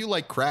 Since when do you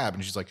like crab?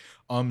 And she's like,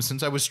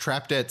 since I was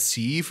trapped at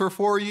sea for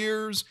 4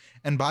 years.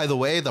 And by the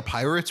way, the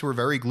pirates were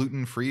very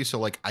gluten-free, so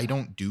like I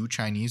don't do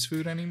Chinese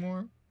food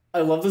anymore.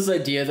 I love this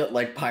idea that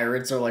like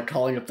pirates are like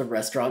calling up the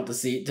restaurant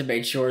to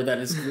make sure that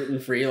it's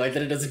gluten-free, like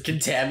that it doesn't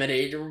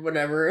contaminate or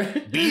whatever.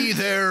 Be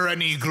there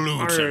any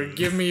gluten?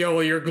 Give me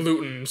all your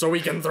gluten so we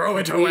can throw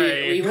it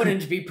away. We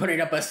wouldn't be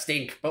putting up a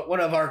stink, but one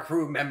of our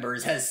crew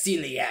members has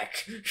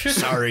celiac.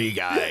 Sorry,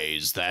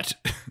 guys, that...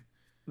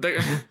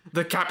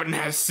 The captain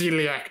has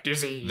celiac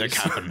disease. The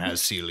captain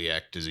has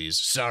celiac disease.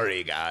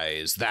 Sorry,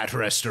 guys, that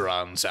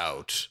restaurant's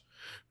out.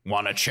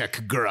 Wanna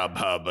check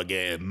Grubhub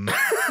again?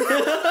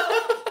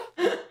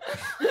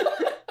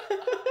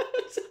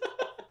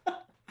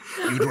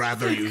 You'd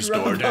rather use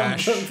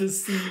DoorDash?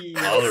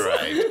 All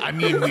right. I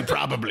mean, we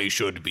probably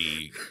should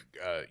be,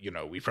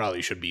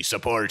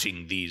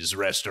 supporting these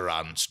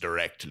restaurants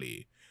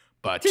directly.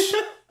 But,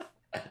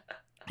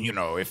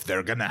 if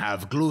they're gonna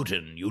have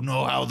gluten, you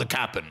know how the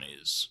captain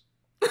is.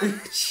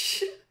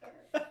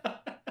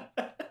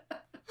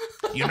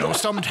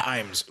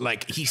 Sometimes,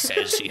 like, he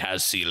says he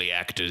has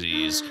celiac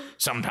disease.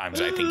 Sometimes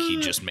I think he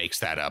just makes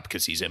that up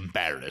because he's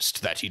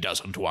embarrassed that he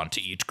doesn't want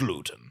to eat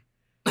gluten.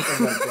 Oh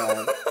my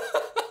God.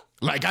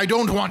 Like, I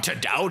don't want to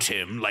doubt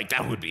him. Like,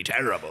 that would be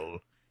terrible.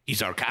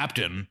 He's our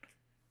captain,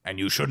 and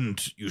you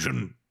shouldn't,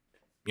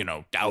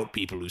 doubt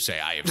people who say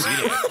I have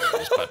celiac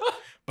disease.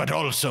 But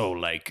also,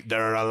 like,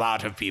 there are a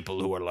lot of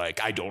people who are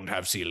like, I don't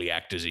have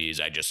celiac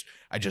disease. I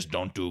just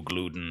don't do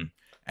gluten,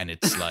 and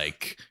it's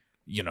like,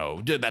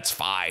 that's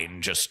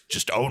fine.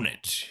 Just own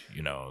it.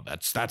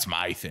 That's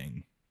my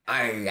thing.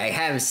 I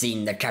have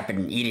seen the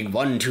captain eating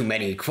one too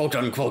many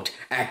quote-unquote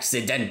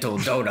accidental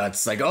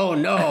donuts. Like, oh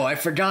no, I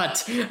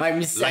forgot. I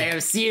have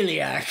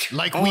celiac.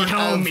 Like Oh we no,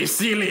 have, me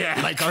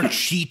celiac. like our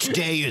cheat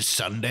day is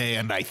Sunday,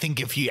 and I think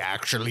if he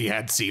actually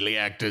had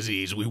celiac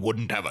disease, we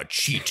wouldn't have a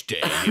cheat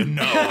day, you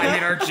know. I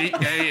mean, our cheat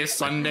day is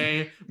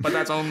Sunday, but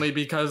that's only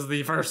because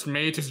the first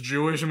mate is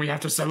Jewish and we have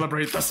to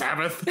celebrate the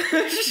Sabbath.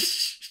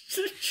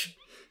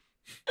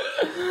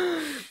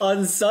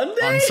 On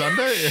Sunday? On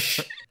Sunday?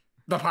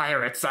 The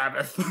pirate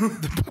Sabbath. Wait,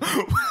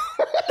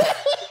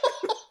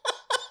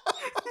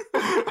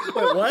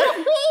 what?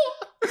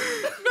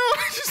 No,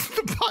 just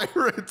the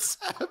pirate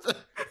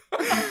Sabbath.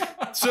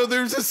 So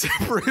there's a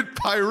separate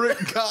pirate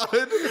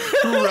god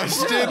who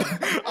rested.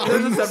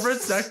 There's a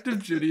separate sect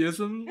of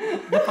Judaism,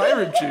 the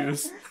pirate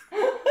Jews.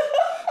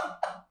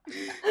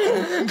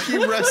 He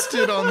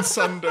rested on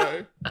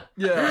Sunday.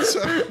 Yeah.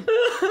 So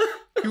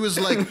he was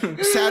like,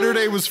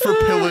 Saturday was for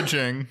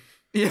pillaging.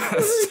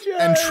 Yes.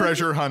 And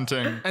treasure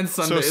hunting. And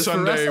Sunday so is for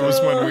Sunday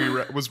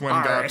resting. was when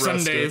All God right,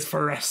 rested. Sunday is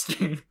for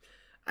resting.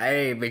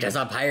 Hey, because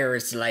a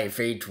pirate's life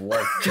ain't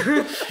work.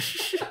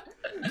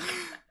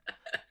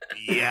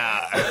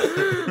 Yeah.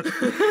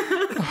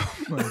 Oh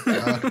my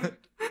God.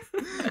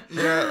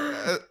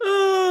 Yeah.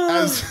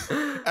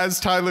 As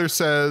Tyler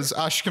says,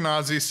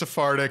 Ashkenazi,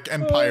 Sephardic,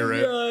 and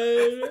pirate.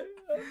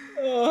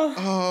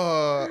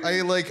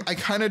 I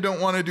kind of don't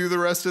want to do the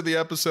rest of the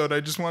episode. I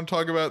just want to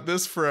talk about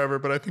this forever,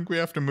 but I think we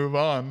have to move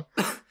on.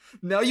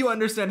 Now you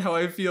understand how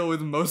I feel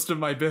with most of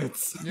my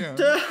bits. Yeah.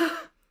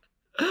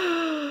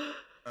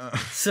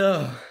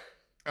 So,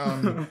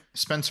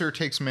 Spencer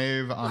takes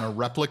Maeve on a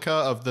replica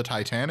of the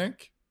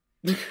Titanic.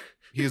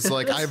 He's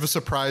like, I have a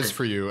surprise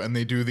for you. And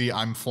they do the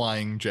I'm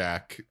flying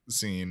Jack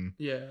scene.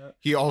 Yeah.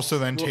 He also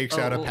then takes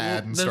out a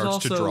pad and starts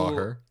to draw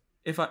her.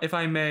 If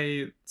I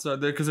may, so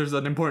because there's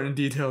an important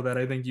detail that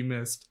I think you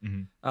missed,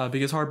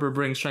 because Harper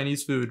brings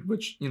Chinese food,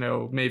 which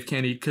Maeve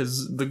can't eat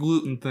because the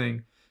gluten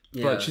thing.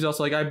 Yeah. But she's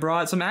also like, I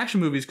brought some action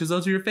movies because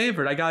those are your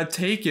favorite. I got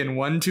Taken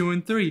 1, 2,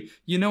 and 3.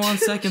 On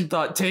second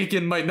thought,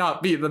 Taken might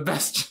not be the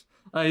best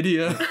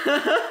idea.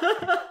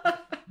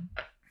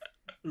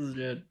 This is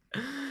good.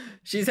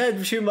 She's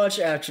had too much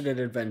action and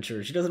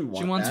adventure. She doesn't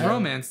want. She wants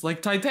romance,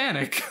 like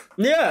Titanic.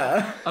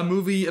 Yeah, a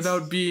movie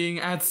about being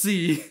at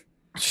sea.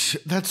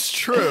 That's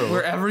true.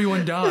 Where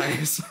everyone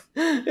dies.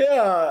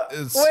 Yeah.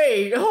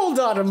 Wait, hold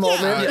on a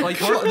moment. Yeah, like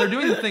they're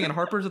doing the thing, and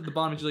Harper's at the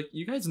bottom. And she's like,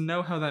 "You guys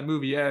know how that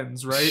movie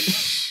ends, right?"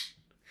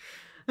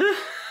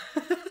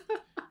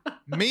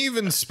 Maeve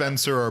and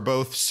Spencer are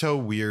both so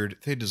weird.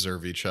 They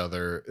deserve each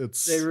other.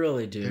 They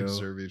really do. They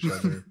deserve each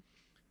other.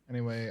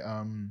 Anyway,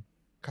 a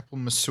couple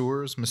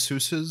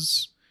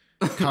masseuses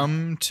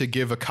come to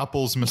give a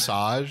couple's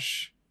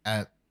massage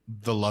at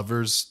the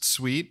lovers'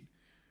 suite.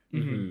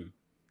 Mm-hmm.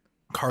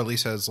 Carly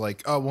says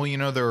like, oh,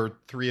 well, there are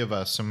 3 of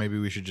us, so maybe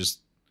we should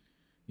just,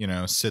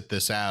 sit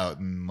this out.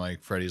 And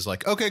like Freddie's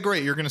like, okay,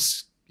 great. You're going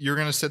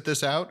to sit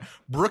this out.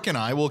 Brooke and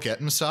I will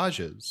get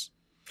massages.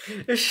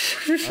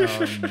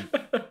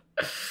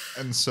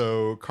 And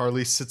so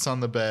Carly sits on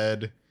the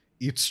bed,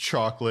 eats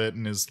chocolate,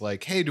 and is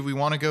like, hey, do we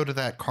want to go to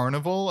that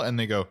carnival? And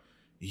they go,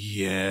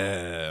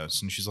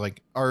 yes. And she's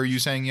like, are you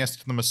saying yes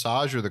to the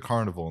massage or the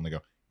carnival? And they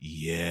go,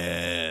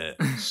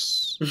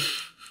 yes.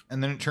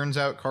 And then it turns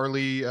out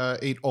Carly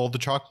ate all the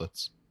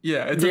chocolates.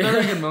 Yeah, it's a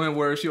very good moment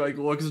where she like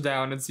looks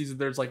down and sees that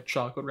there's like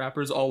chocolate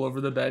wrappers all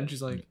over the bed. And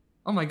she's like,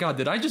 oh my God,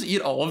 did I just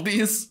eat all of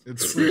these?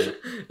 It's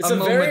a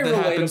moment that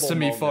happens to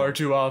me far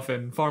too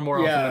often, far more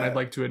often than I'd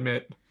like to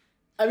admit.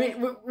 I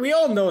mean, we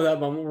all know that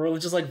moment where we're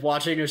just like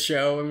watching a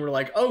show and we're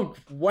like, oh,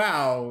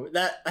 wow,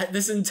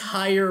 this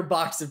entire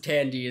box of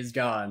candy is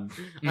gone.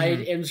 Mm-hmm. I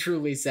am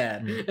truly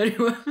sad. Mm-hmm.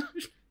 Anyway.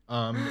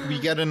 We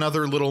get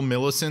another little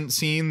Millicent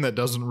scene that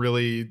doesn't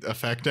really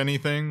affect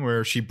anything,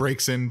 where she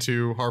breaks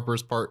into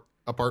Harper's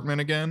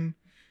apartment again,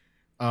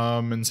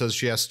 and says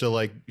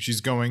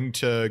she's going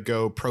to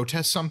go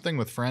protest something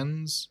with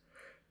friends.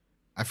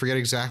 I forget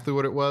exactly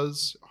what it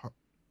was.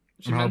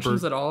 She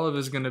mentions that Olive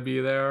is going to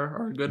be there,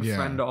 our good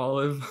friend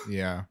Olive.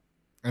 Yeah.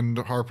 And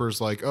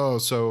Harper's like, oh,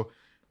 so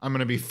I'm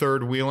going to be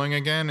third wheeling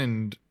again.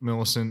 And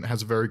Millicent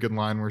has a very good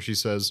line where she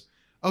says,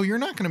 oh, you're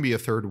not going to be a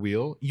third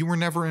wheel. You were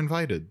never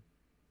invited.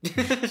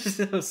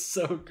 That was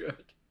so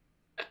good.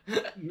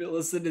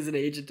 Millicent is an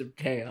agent of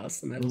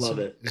chaos, and I love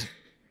it.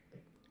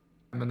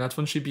 And that's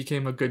when she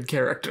became a good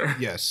character.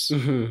 Yes.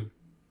 Mm-hmm.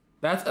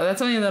 That's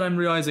something that I'm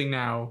realizing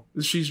now.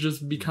 She's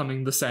just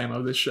becoming the Sam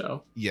of this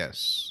show.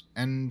 Yes.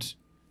 And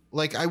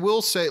like I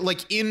will say,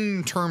 like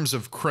in terms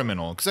of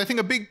criminal, because I think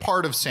a big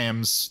part of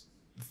Sam's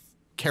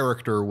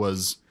character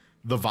was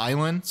the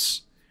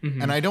violence. Mm-hmm.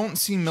 And I don't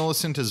see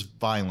Millicent as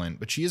violent,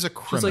 but she is a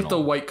criminal. She's like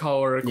the white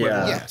collar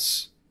equivalent. Yeah.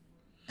 Yes.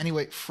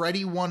 Anyway,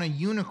 Freddie won a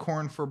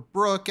unicorn for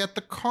Brooke at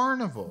the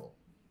carnival.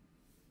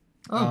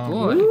 Oh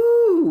boy.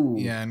 Ooh.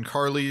 Yeah, and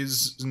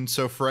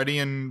so Freddie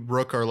and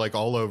Brooke are like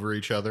all over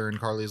each other, and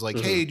Carly's like,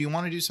 hey, do you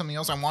want to do something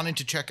else? I wanted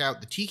to check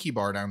out the tiki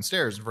bar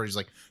downstairs. And Freddie's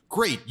like,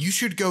 great, you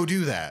should go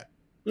do that.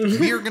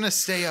 We are gonna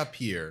stay up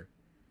here.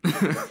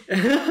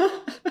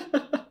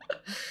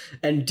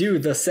 and do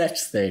the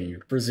sex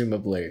thing,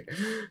 presumably.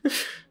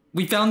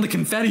 We found the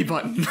confetti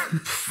button.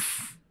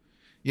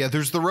 Yeah,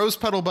 there's the rose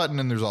petal button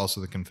and there's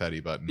also the confetti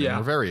button. Yeah. And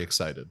we're very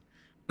excited.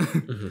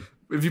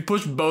 If you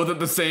push both at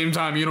the same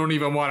time, you don't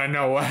even want to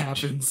know what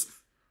happens.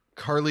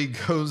 Carly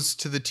goes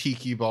to the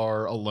tiki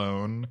bar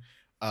alone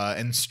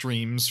and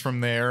streams from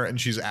there, and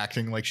she's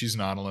acting like she's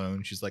not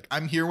alone. She's like,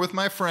 I'm here with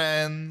my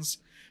friends.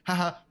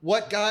 Haha,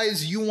 what,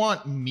 guys? You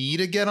want me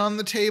to get on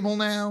the table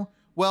now?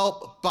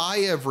 Well, bye,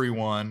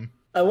 everyone.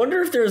 I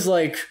wonder if there's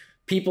like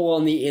people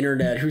on the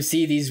internet who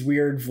see these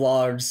weird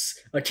vlogs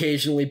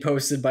occasionally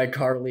posted by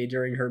Carly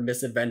during her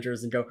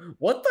misadventures and go,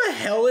 what the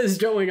hell is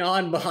going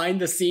on behind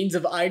the scenes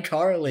of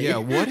iCarly? Yeah,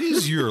 what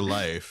is your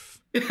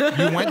life?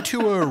 You went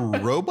to a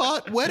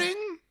robot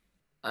wedding?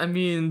 I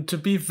mean, to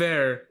be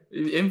fair,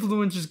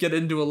 influencers get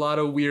into a lot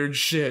of weird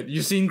shit.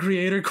 You seen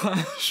Creator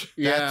Clash?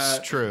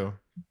 That's true.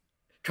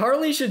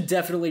 Carly should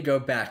definitely go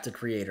back to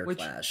Creator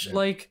Clash.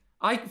 Like,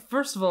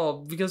 first of all,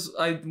 because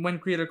when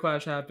Creator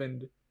Clash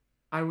happened,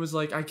 I was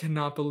like, I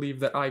cannot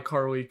believe that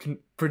iCarly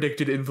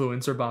predicted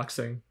influencer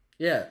boxing.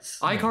 Yes.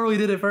 iCarly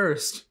did it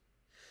first.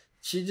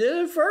 She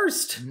did it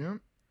first. Yep.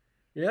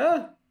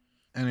 Yeah.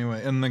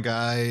 Anyway, and the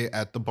guy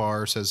at the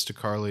bar says to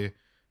Carly,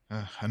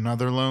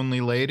 another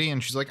lonely lady?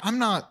 And she's like, I'm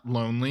not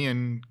lonely,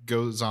 and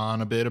goes on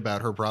a bit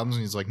about her problems.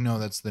 And he's like, no,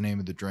 that's the name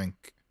of the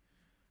drink.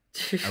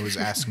 I was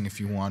asking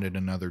if you wanted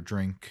another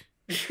drink,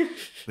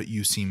 but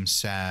you seem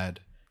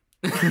sad.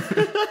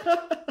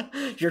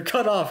 You're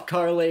cut off,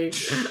 Carly.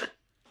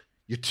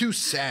 You're too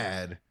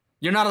sad.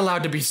 You're not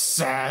allowed to be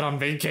sad on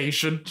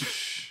vacation.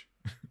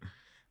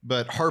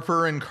 But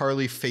Harper and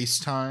Carly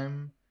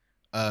FaceTime.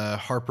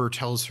 Harper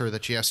tells her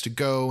that she has to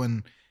go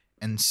and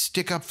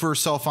stick up for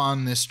herself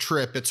on this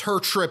trip. It's her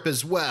trip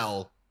as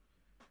well.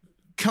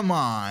 Come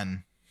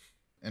on.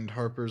 And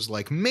Harper's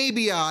like,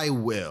 maybe I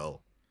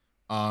will.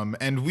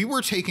 And we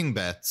were taking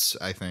bets,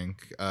 I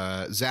think.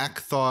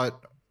 Zach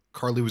thought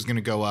Carly was going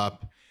to go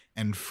up,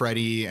 and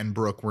Freddie and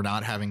Brooke were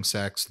not having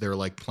sex. They're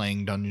like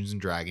playing Dungeons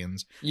and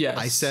Dragons. Yes.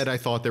 I said I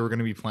thought they were going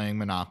to be playing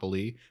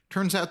Monopoly.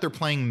 Turns out they're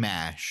playing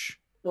MASH.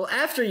 Well,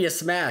 after you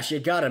smash, you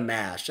gotta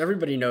mash.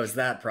 Everybody knows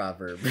that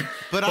proverb.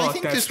 But I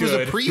think this was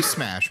a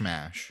pre-smash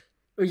mash.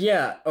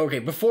 Yeah, okay,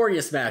 before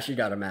you smash, you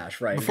gotta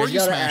mash, right? Before you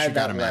smash, you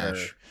gotta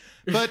mash.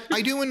 But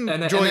I do enjoy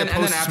and a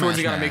then afterwards,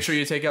 you gotta mash. make sure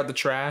you take out the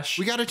trash.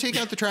 We gotta take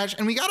out the trash,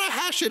 and we gotta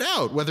hash it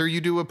out, whether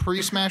you do a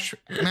pre-smash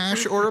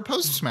mash or a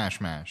post-smash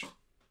mash.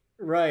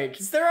 Right,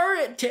 because there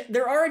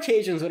are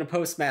occasions when a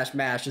post-smash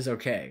mash is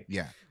okay.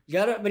 Yeah.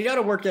 But you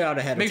gotta work it out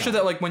ahead of time. Make sure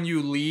that like when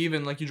you leave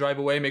and like you drive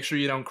away, make sure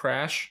you don't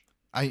crash.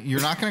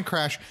 You're not gonna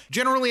crash.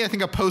 Generally, I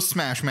think a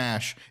post-smash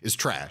mash is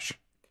trash.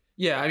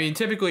 Yeah, I mean,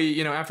 typically,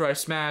 you know, after I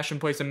smash and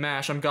place a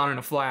mash, I'm gone in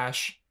a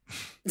flash.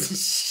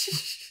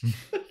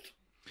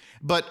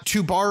 But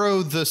to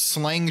borrow the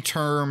slang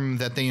term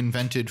that they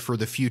invented for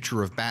the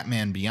future of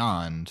Batman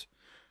Beyond,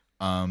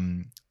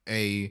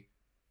 a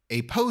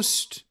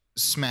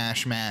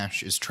post-smash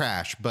mash is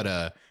trash, but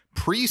a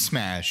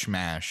pre-smash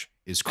mash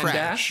is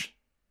crash.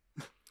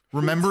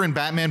 Remember in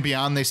Batman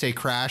Beyond, they say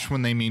crash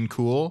when they mean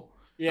cool?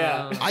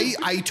 Yeah.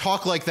 I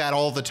talk like that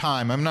all the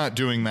time. I'm not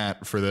doing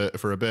that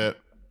for a bit.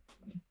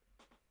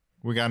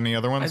 We got any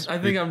other ones? I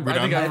think I've run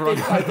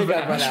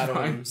out of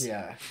them.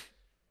 Yeah.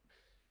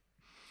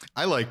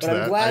 I liked but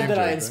that. I'm glad that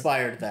I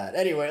inspired that.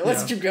 Anyway,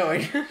 let's keep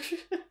going.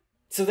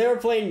 So they were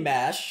playing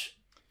MASH,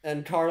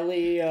 and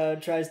Carly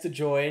tries to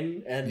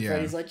join, and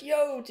Freddy's like,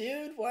 "Yo,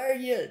 dude, why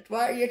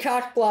are you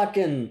cock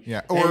blocking?"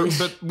 Yeah.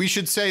 But we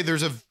should say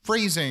there's a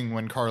phrasing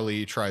when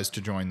Carly tries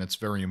to join that's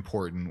very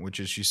important, which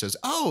is she says,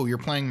 "Oh, you're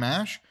playing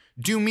MASH?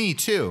 Do me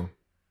too."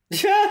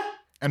 Yeah.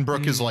 And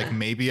Brooke is like,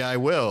 "Maybe I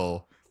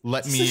will.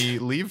 Let me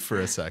leave for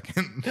a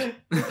second."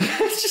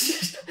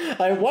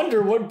 I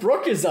wonder what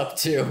Brooke is up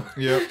to.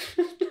 Yep.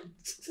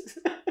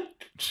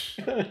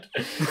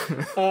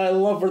 I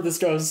love where this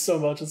goes so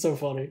much. It's so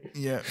funny.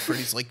 Yeah,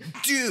 Freddy's like,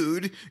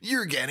 dude,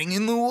 you're getting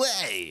in the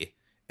way.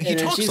 And he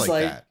talks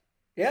like that.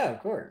 Yeah, of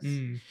course.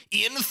 In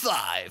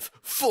 5,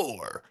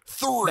 4,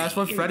 3. That's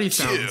what Freddy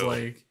sounds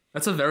like.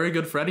 That's a very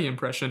good Freddy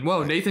impression.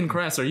 Whoa, Nathan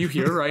Kress, are you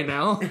here right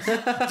now?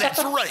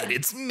 That's right,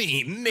 it's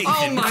me,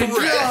 Nathan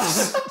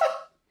Kress.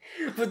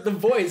 With the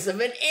voice of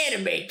an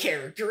anime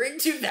character in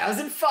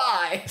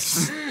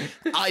 2005.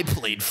 I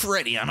played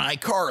Freddy on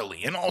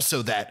iCarly, and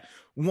also that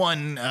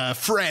one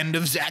friend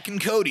of Zach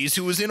and Cody's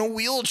who was in a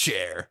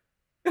wheelchair.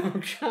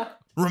 Oh, God.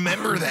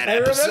 Remember that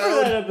episode? I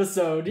remember that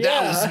episode, yeah.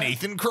 That was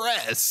Nathan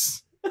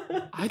Kress.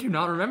 I do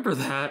not remember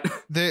that.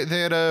 They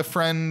had a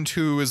friend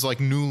who is like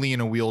newly in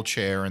a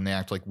wheelchair, and they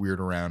act like weird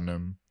around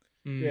him.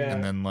 Yeah.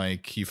 And then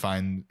like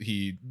and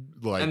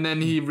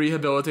then he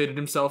rehabilitated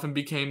himself and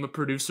became a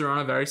producer on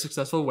a very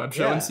successful web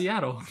show in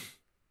Seattle.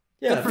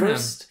 Yeah,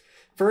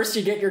 first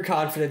you get your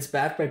confidence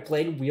back by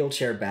playing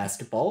wheelchair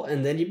basketball,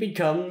 and then you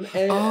become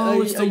a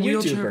wheelchair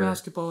YouTuber.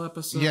 Basketball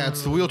episode. Yeah,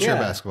 it's the wheelchair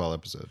basketball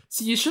episode.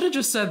 See, you should have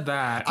just said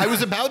that. I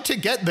was about to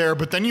get there,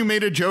 but then you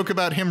made a joke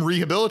about him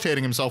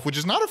rehabilitating himself, which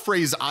is not a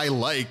phrase I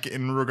like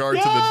in regard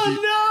to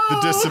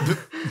the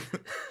disability.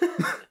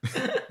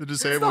 the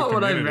That's disabled not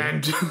what I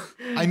community.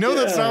 meant. I know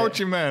that's not what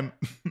you meant.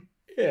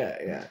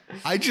 Yeah.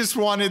 I just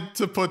wanted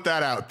to put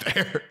that out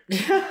there.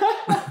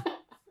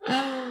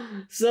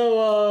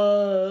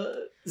 So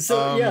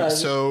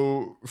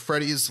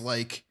Freddie's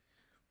like,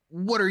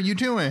 what are you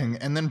doing?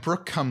 And then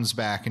Brooke comes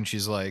back and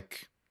she's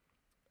like,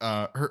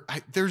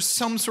 there's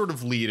some sort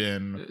of lead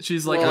in.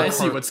 She's like, I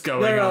see what's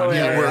going on.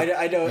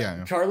 I know.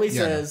 Yeah. Charlie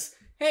says,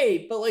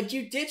 hey, but like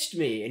you ditched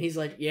me. And he's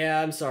like,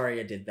 yeah, I'm sorry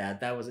I did that.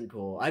 That wasn't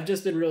cool. I've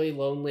just been really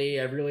lonely.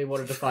 I really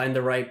wanted to find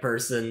the right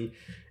person.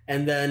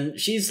 And then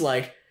she's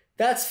like,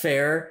 that's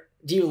fair.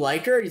 Do you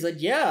like her? And he's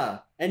like,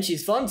 yeah. And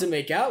she's fun to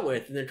make out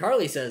with. And then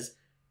Carly says,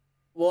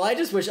 well, I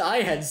just wish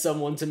I had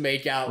someone to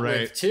make out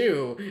with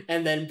too.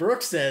 And then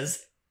Brooke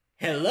says,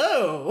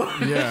 hello.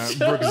 Yeah,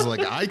 Brooke is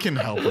like, I can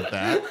help with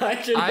that. I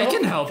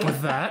can help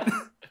with that.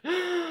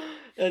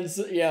 And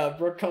so,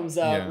 Brooke comes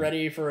out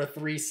ready for a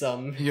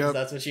threesome. Yep.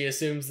 That's what she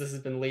assumes this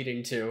has been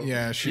leading to.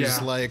 Yeah, she's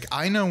like,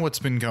 I know what's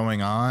been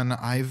going on.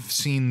 I've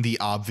seen the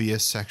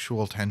obvious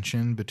sexual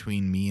tension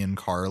between me and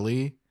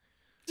Carly.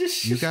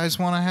 You guys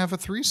want to have a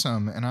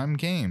threesome, and I'm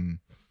game.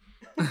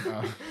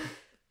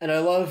 And I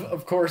love,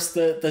 of course,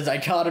 the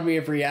dichotomy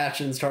of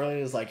reactions.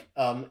 Charlie is like,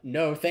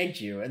 no, thank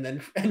you.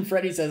 And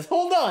Freddie says,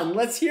 hold on,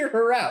 let's hear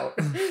her out.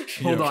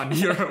 Hold on,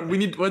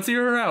 let's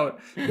hear her out.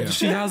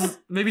 Yeah.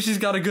 Maybe she's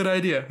got a good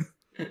idea.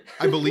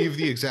 I believe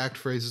the exact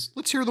phrase is,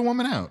 let's hear the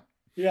woman out.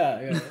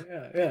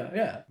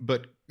 Yeah.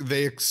 But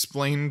they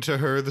explained to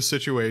her the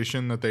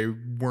situation that they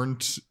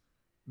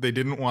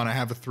didn't want to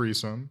have a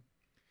threesome.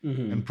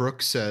 Mm-hmm. And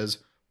Brooke says,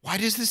 why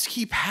does this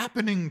keep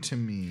happening to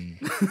me?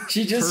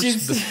 She just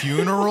First the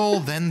funeral,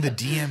 then the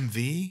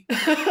DMV.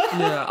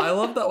 Yeah, I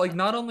love that. Like,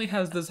 not only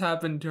has this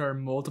happened to her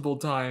multiple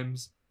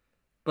times,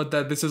 but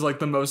that this is like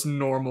the most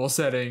normal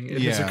setting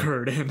it has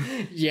occurred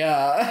in.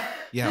 Yeah.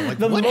 Yeah, like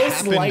the what most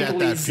happened likely at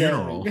that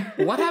funeral?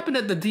 What happened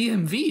at the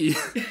DMV?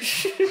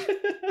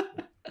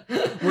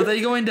 Were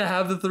they going to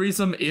have the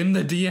threesome in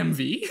the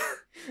DMV?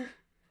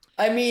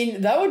 I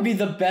mean, that would be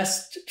the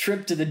best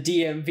trip to the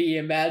DMV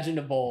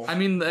imaginable. I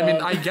mean,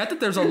 I get that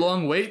there's a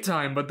long wait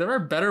time, but there are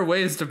better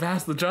ways to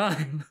pass the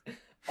time.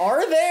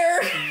 Are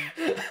there?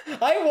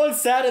 I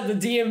once sat at the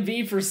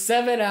DMV for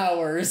 7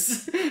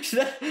 hours.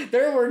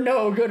 There were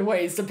no good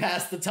ways to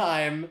pass the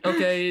time.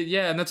 Okay,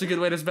 yeah, and that's a good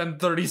way to spend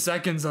 30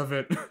 seconds of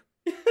it.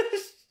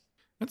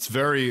 That's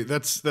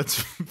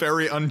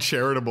very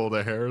uncharitable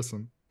to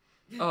Harrison.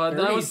 I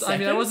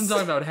wasn't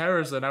talking about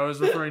Harrison. I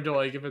was referring to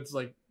like if it's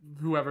like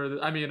whoever.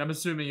 I mean, I'm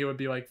assuming it would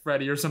be like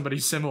Freddie or somebody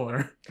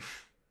similar.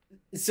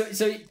 So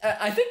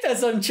I think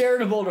that's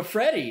uncharitable to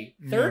Freddie.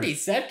 30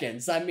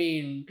 secones. I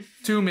mean,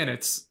 2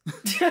 minutes.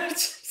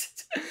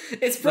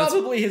 It's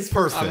probably his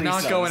first. Perfect. I'm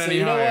not going any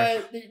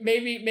higher.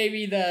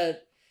 You know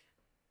what?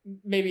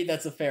 Maybe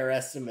that's a fair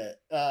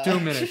estimate. 2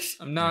 minutes.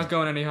 I'm not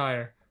going any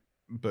higher.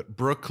 But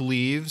Brooke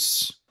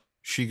leaves.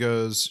 She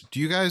goes, do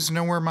you guys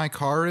know where my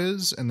car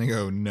is? And they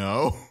go,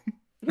 no.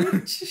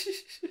 She's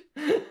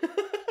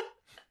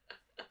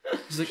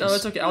like, oh,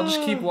 it's okay. I'll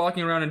just keep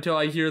walking around until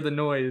I hear the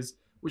noise.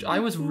 Which I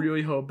was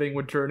really hoping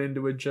would turn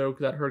into a joke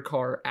that her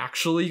car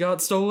actually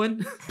got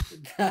stolen.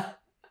 That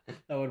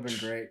would have been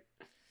great.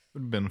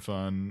 Would have been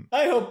fun.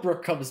 I hope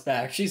Brooke comes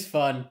back. She's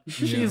fun.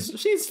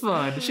 She's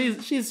fun.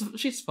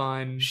 She's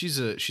fine. She's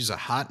a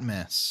hot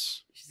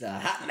mess. She's a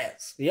hot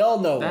mess. We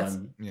all know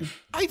one. Yeah.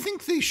 I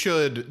think they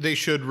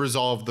should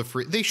resolve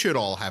they should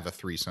all have a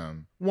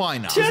threesome. Why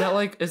not?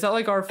 Is that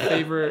like our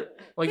favorite?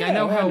 Like, I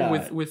know how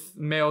with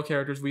male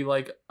characters we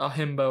like a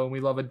himbo and we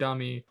love a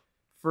dummy.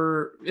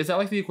 Is that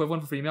like the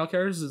equivalent for female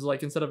characters? Is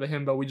like instead of a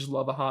himbo, we just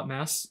love a hot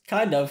mess?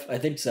 Kind of. I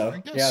think so. I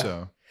guess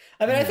so.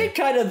 I mean, I think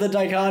kind of the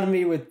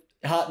dichotomy with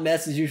hot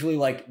mess is usually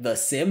like the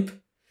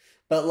simp,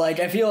 but like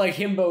I feel like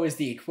himbo is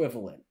the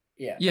equivalent.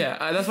 Yeah.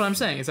 Yeah, that's what I'm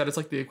saying. Is that it's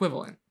like the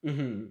equivalent.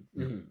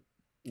 Mm-hmm. Mm-hmm.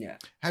 Yeah.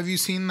 Have you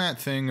seen that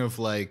thing of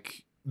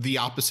like the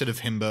opposite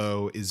of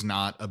himbo is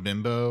not a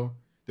bimbo?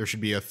 There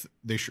should be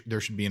there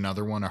should be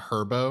another one, a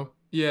herbo.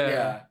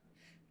 Yeah.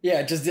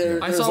 Yeah, just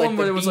I saw one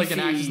where there was like an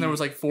axis and there was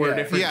like 4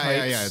 different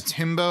types. Yeah. It's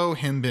himbo,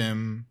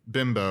 himbim,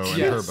 bimbo,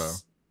 and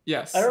herbo.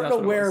 Yes. I don't know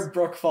where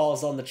Brooke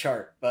falls on the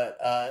chart, but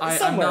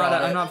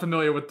I'm not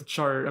familiar with the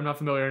chart. I'm not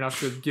familiar enough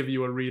to give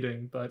you a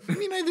reading, but I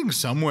mean, I think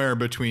somewhere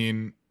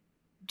between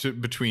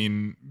bimbo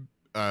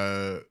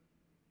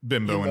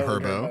and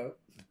herbo.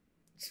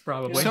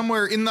 Probably.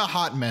 Somewhere in the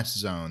hot mess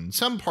zone.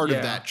 Some part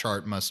of that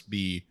chart must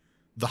be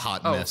the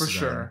hot mess zone. Oh, for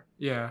sure.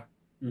 Yeah.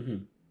 Mm-hmm.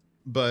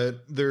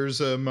 But there's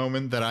a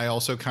moment that I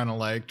also kind of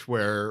liked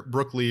where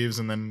Brooke leaves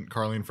and then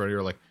Carly and Freddie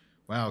are like,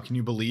 wow, can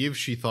you believe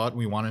she thought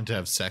we wanted to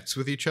have sex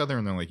with each other?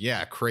 And they're like,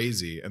 yeah,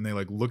 crazy. And they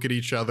like look at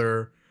each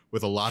other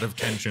with a lot of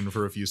tension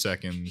for a few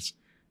seconds.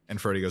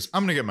 And Freddie goes,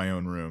 I'm going to get my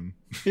own room.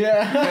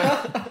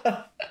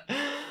 Yeah.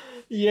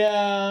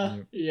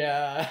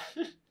 Yeah.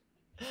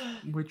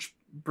 Which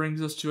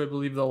brings us to, I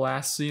believe, the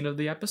last scene of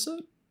the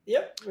episode.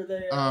 Yep. Where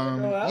they go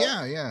out.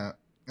 Yeah.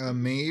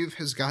 Maeve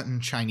has gotten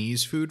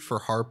Chinese food for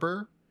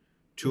Harper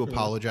to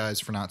apologize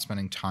for not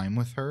spending time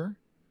with her.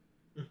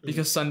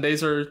 because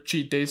Sundays are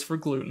cheat days for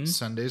gluten.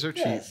 Sundays are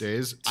cheat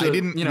days. So, we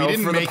didn't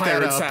make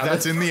that up. Sabbath.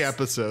 That's in the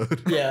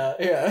episode.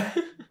 Yeah.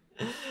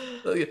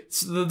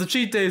 The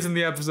cheat days in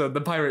the episode,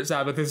 the Pirate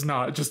Sabbath is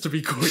not, just to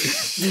be clear.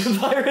 The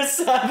Pirate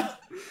Sabbath.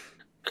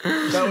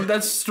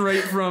 That's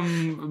straight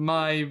from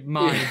my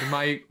mind.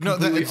 My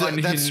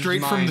that's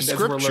straight from the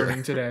scripture. As we're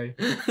learning today.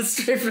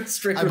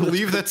 straight I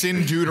believe that's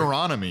in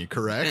Deuteronomy,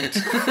 correct?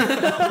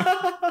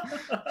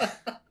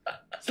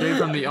 Straight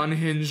from the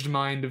unhinged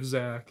mind of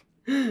Zach.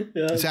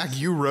 Yes. Zach,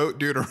 you wrote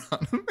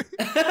Deuteronomy.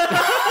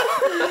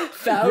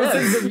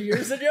 Thousands of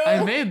years ago.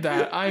 I made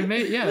that. I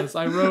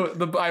wrote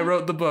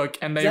the book,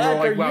 and they Zach,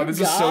 were like, "Wow, this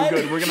God? is so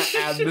good. We're gonna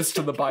add this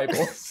to the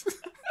Bible."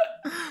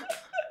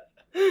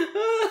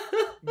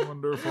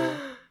 Wonderful.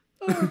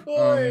 Oh,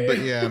 boy. But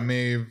yeah,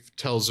 Maeve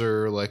tells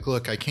her, like,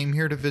 look, I came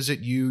here to visit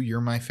you. You're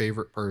my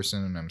favorite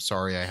person, and I'm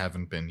sorry I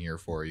haven't been here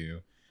for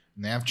you.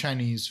 And they have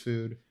Chinese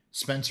food.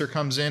 Spencer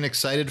comes in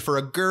excited for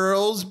a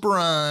girls'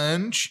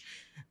 brunch.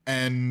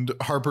 And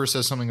Harper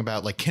says something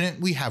about, like, can't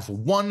we have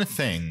one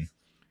thing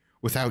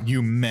without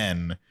you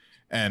men?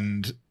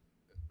 And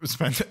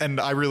Spencer, and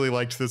I really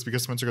liked this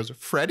because Spencer goes,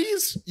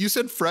 Freddy's? You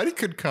said Freddy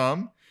could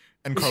come?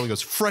 And Carly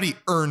goes, Freddy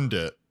earned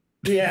it.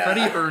 Yeah.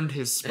 Freddie earned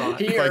his spot.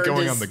 By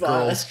going on the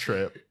girls'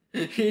 trip.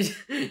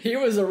 He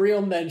was a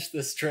real mensch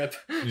this trip.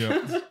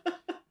 Yeah.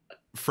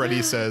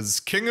 Freddie says,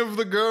 King of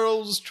the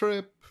girls'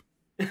 trip.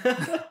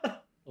 I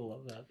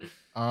love that.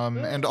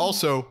 And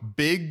also,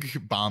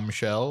 big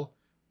bombshell,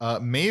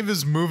 Maeve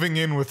is moving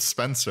in with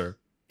Spencer.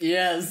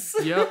 Yes.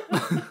 Yep.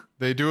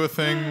 They do a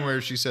thing where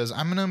she says,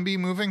 I'm going to be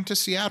moving to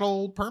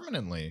Seattle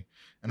permanently.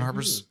 And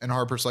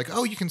Harper's like,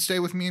 oh, you can stay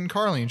with me and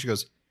Carly. And she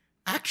goes,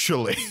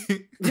 actually.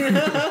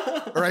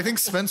 Or I think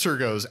Spencer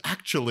goes,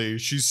 actually,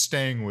 she's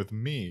staying with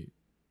me.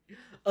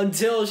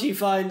 Until she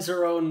finds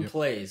her own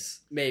place.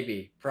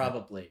 Maybe.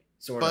 Probably.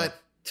 Sort of.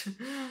 But,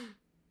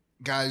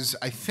 guys,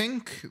 I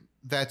think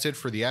that's it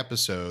for the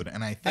episode.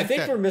 And I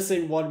think we're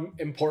missing one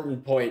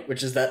important point,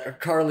 which is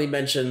that Carly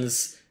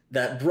mentions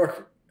that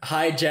Brooke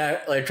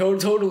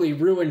totally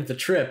ruined the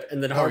trip.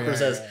 And then Harper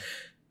says,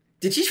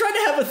 did she try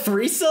to have a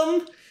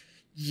threesome?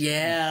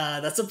 Yeah,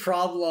 that's a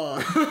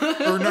problem.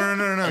 Or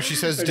no. She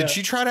says, did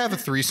she try to have a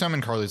threesome?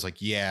 And Carly's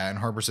like, yeah. And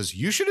Harper says,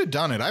 you should have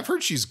done it. I've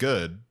heard she's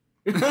good.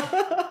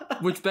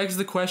 Which begs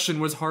the question,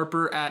 was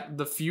Harper at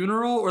the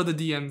funeral or the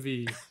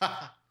DMV?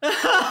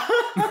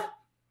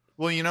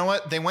 Well, you know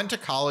what? They went to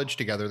college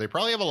together. They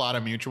probably have a lot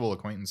of mutual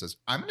acquaintances.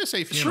 I'm going to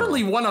say funeral.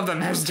 Surely one of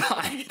them has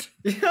died.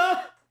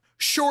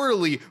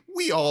 Surely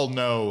we all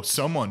know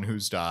someone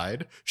who's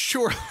died.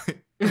 Surely.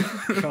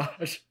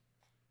 Gosh.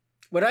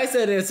 When I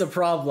said it's a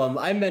problem,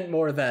 I meant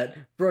more that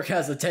Brooke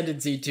has a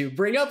tendency to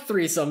bring up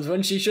threesomes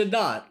when she should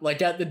not,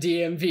 like at the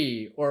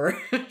DMV or...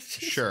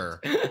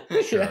 Sure.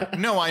 Yeah.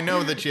 No, I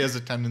know that she has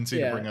a tendency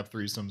to bring up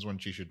threesomes when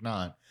she should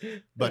not.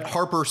 But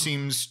Harper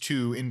seems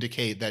to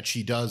indicate that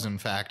she does, in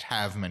fact,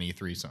 have many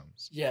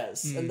threesomes.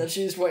 Yes, and that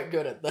she's quite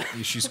good at that.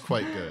 She's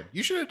quite good.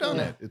 You should have done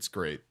it. It's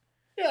great.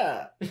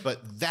 Yeah.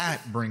 But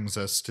that brings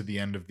us to the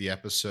end of the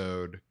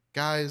episode.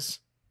 Guys,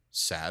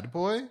 Sad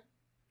Boy?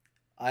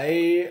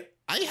 I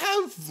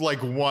have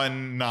like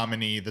one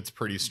nominee that's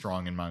pretty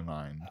strong in my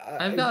mind.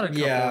 I've got a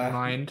couple in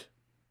mind.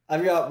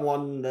 I've got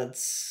one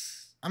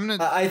that's...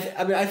 I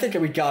think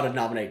we gotta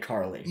nominate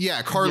Carly.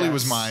 Yeah, Carly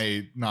was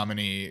my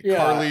nominee. Yeah.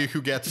 Carly,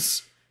 who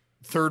gets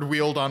third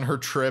wheeled on her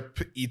trip,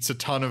 eats a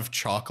ton of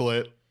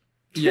chocolate.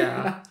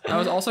 Yeah. I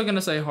was also going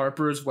to say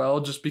Harper as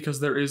well, just because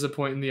there is a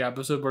point in the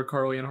episode where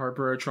Carly and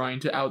Harper are trying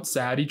to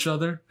out-sad each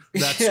other.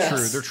 That's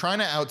true. They're trying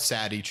to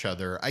out-sad each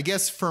other. I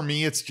guess for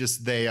me, it's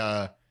just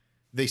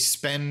they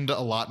spend a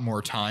lot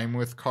more time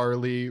with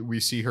Carly. We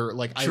see her,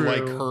 like, True. I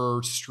like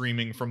her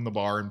streaming from the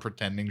bar and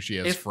pretending she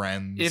has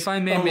friends. If I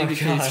may make a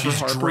case for She's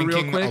Harper real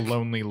drinking quick. a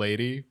lonely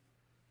lady.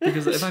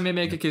 Because if I may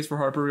make a case for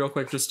Harper real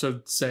quick, just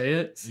to say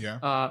it.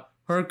 Yeah.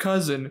 Her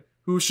cousin,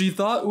 who she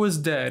thought was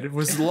dead,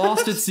 was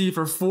lost at sea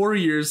for 4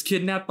 years,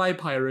 kidnapped by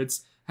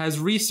pirates, has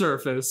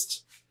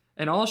resurfaced,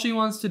 and all she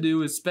wants to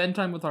do is spend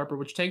time with Harper,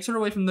 which takes her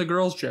away from the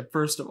girls' trip,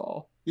 first of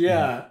all.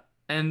 Yeah.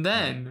 And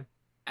then,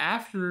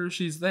 after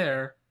she's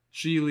there,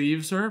 she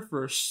leaves her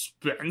for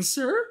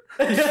Spencer?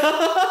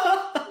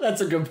 That's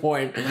a good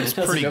point. That's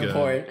pretty a good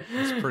point.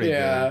 That's pretty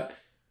good.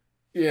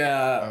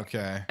 Yeah.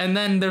 Okay. And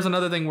then there's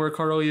another thing where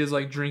Carly is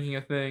like drinking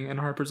a thing, and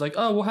Harper's like,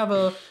 oh, we'll have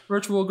a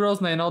virtual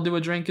girls' night, and I'll do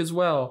a drink as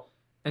well.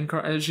 And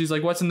she's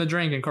like, what's in the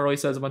drink? And Carly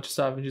says a bunch of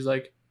stuff, and she's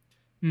like,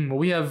 well,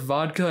 we have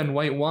vodka and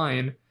white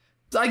wine.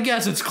 I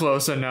guess it's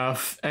close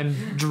enough.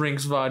 And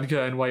drinks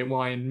vodka and white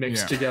wine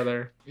mixed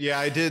together.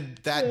 Yeah,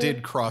 that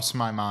did cross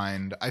my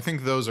mind. I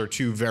think those are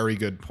two very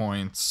good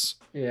points.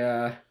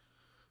 Yeah.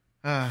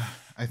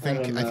 I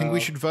think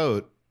we should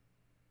vote.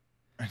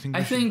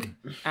 I think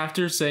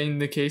after saying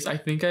the case, I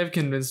think I've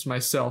convinced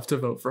myself to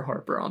vote for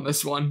Harper on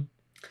this one.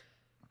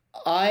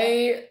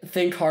 I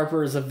think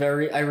Harper is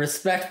I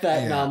respect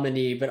that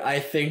nominee, but I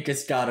think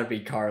it's gotta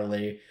be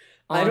Carly.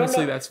 Honestly, I don't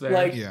know, that's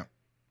fair.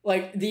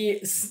 Like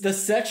the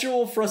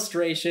sexual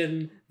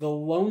frustration, the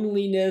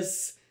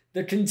loneliness,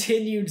 the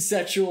continued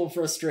sexual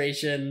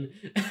frustration,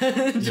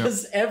 and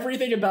just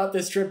everything about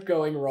this trip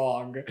going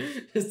wrong.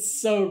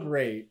 It's so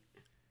great.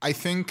 I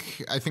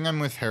think I'm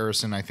with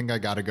Harrison. I think I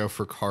got to go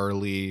for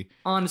Carly.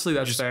 Honestly,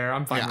 that's fair.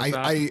 I'm fine with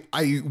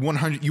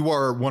that. You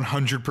are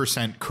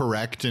 100%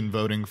 correct in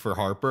voting for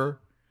Harper.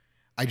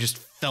 I just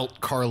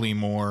felt Carly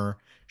more.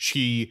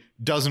 She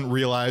doesn't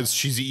realize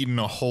she's eaten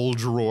a whole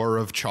drawer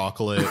of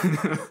chocolate.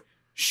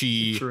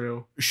 She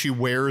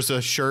wears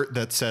a shirt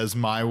that says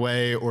 "My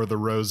Way" or the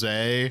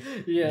rosé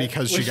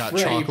because she got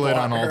chocolate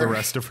on all the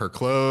rest of her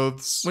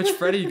clothes. Which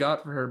Freddie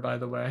got for her, by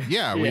the way.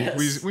 Yeah,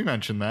 we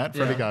mentioned that.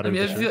 Freddie got her.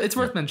 It's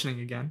worth mentioning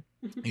again.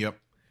 Yep.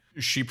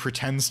 She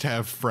pretends to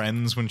have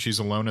friends when she's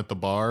alone at the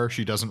bar.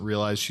 She doesn't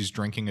realize she's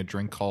drinking a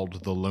drink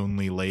called the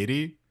Lonely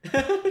Lady.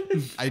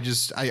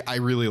 I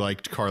really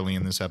liked Carly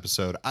in this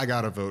episode. I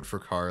gotta vote for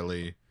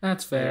Carly.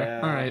 That's fair.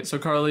 Yeah. All right, so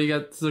Carly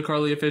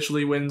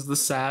officially wins the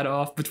sad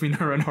off between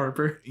her and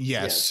Harper.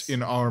 Yes,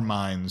 in our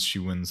minds, she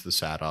wins the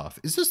sad off.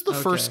 Is this the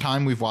first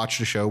time we've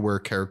watched a show where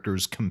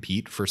characters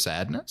compete for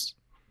sadness?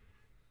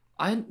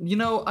 I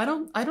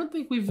don't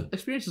think we've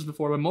experienced this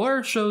before, but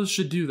more shows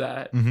should do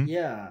that. Mm-hmm.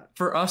 Yeah.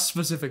 For us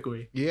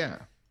specifically. Yeah.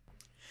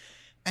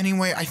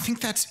 Anyway, I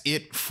think that's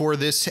it for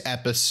this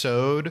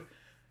episode.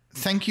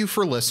 Thank you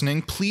for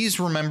listening. Please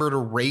remember to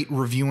rate,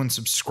 review, and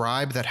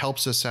subscribe. That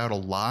helps us out a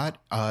lot.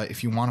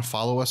 If you want to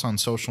follow us on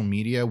social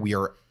media, we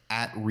are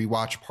at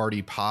Rewatch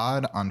Party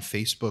Pod on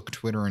Facebook,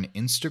 Twitter, and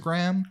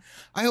Instagram.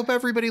 I hope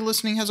everybody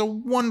listening has a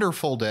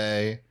wonderful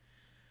day.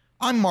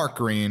 I'm Mark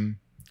Green.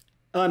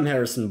 I'm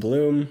Harrison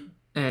Bloom.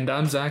 And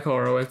I'm Zach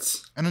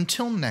Horowitz. And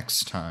until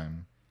next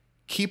time,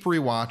 keep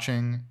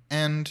rewatching.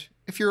 And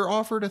if you're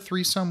offered a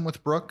threesome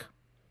with Brooke,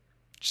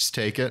 just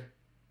take it.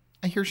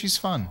 I hear she's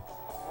fun.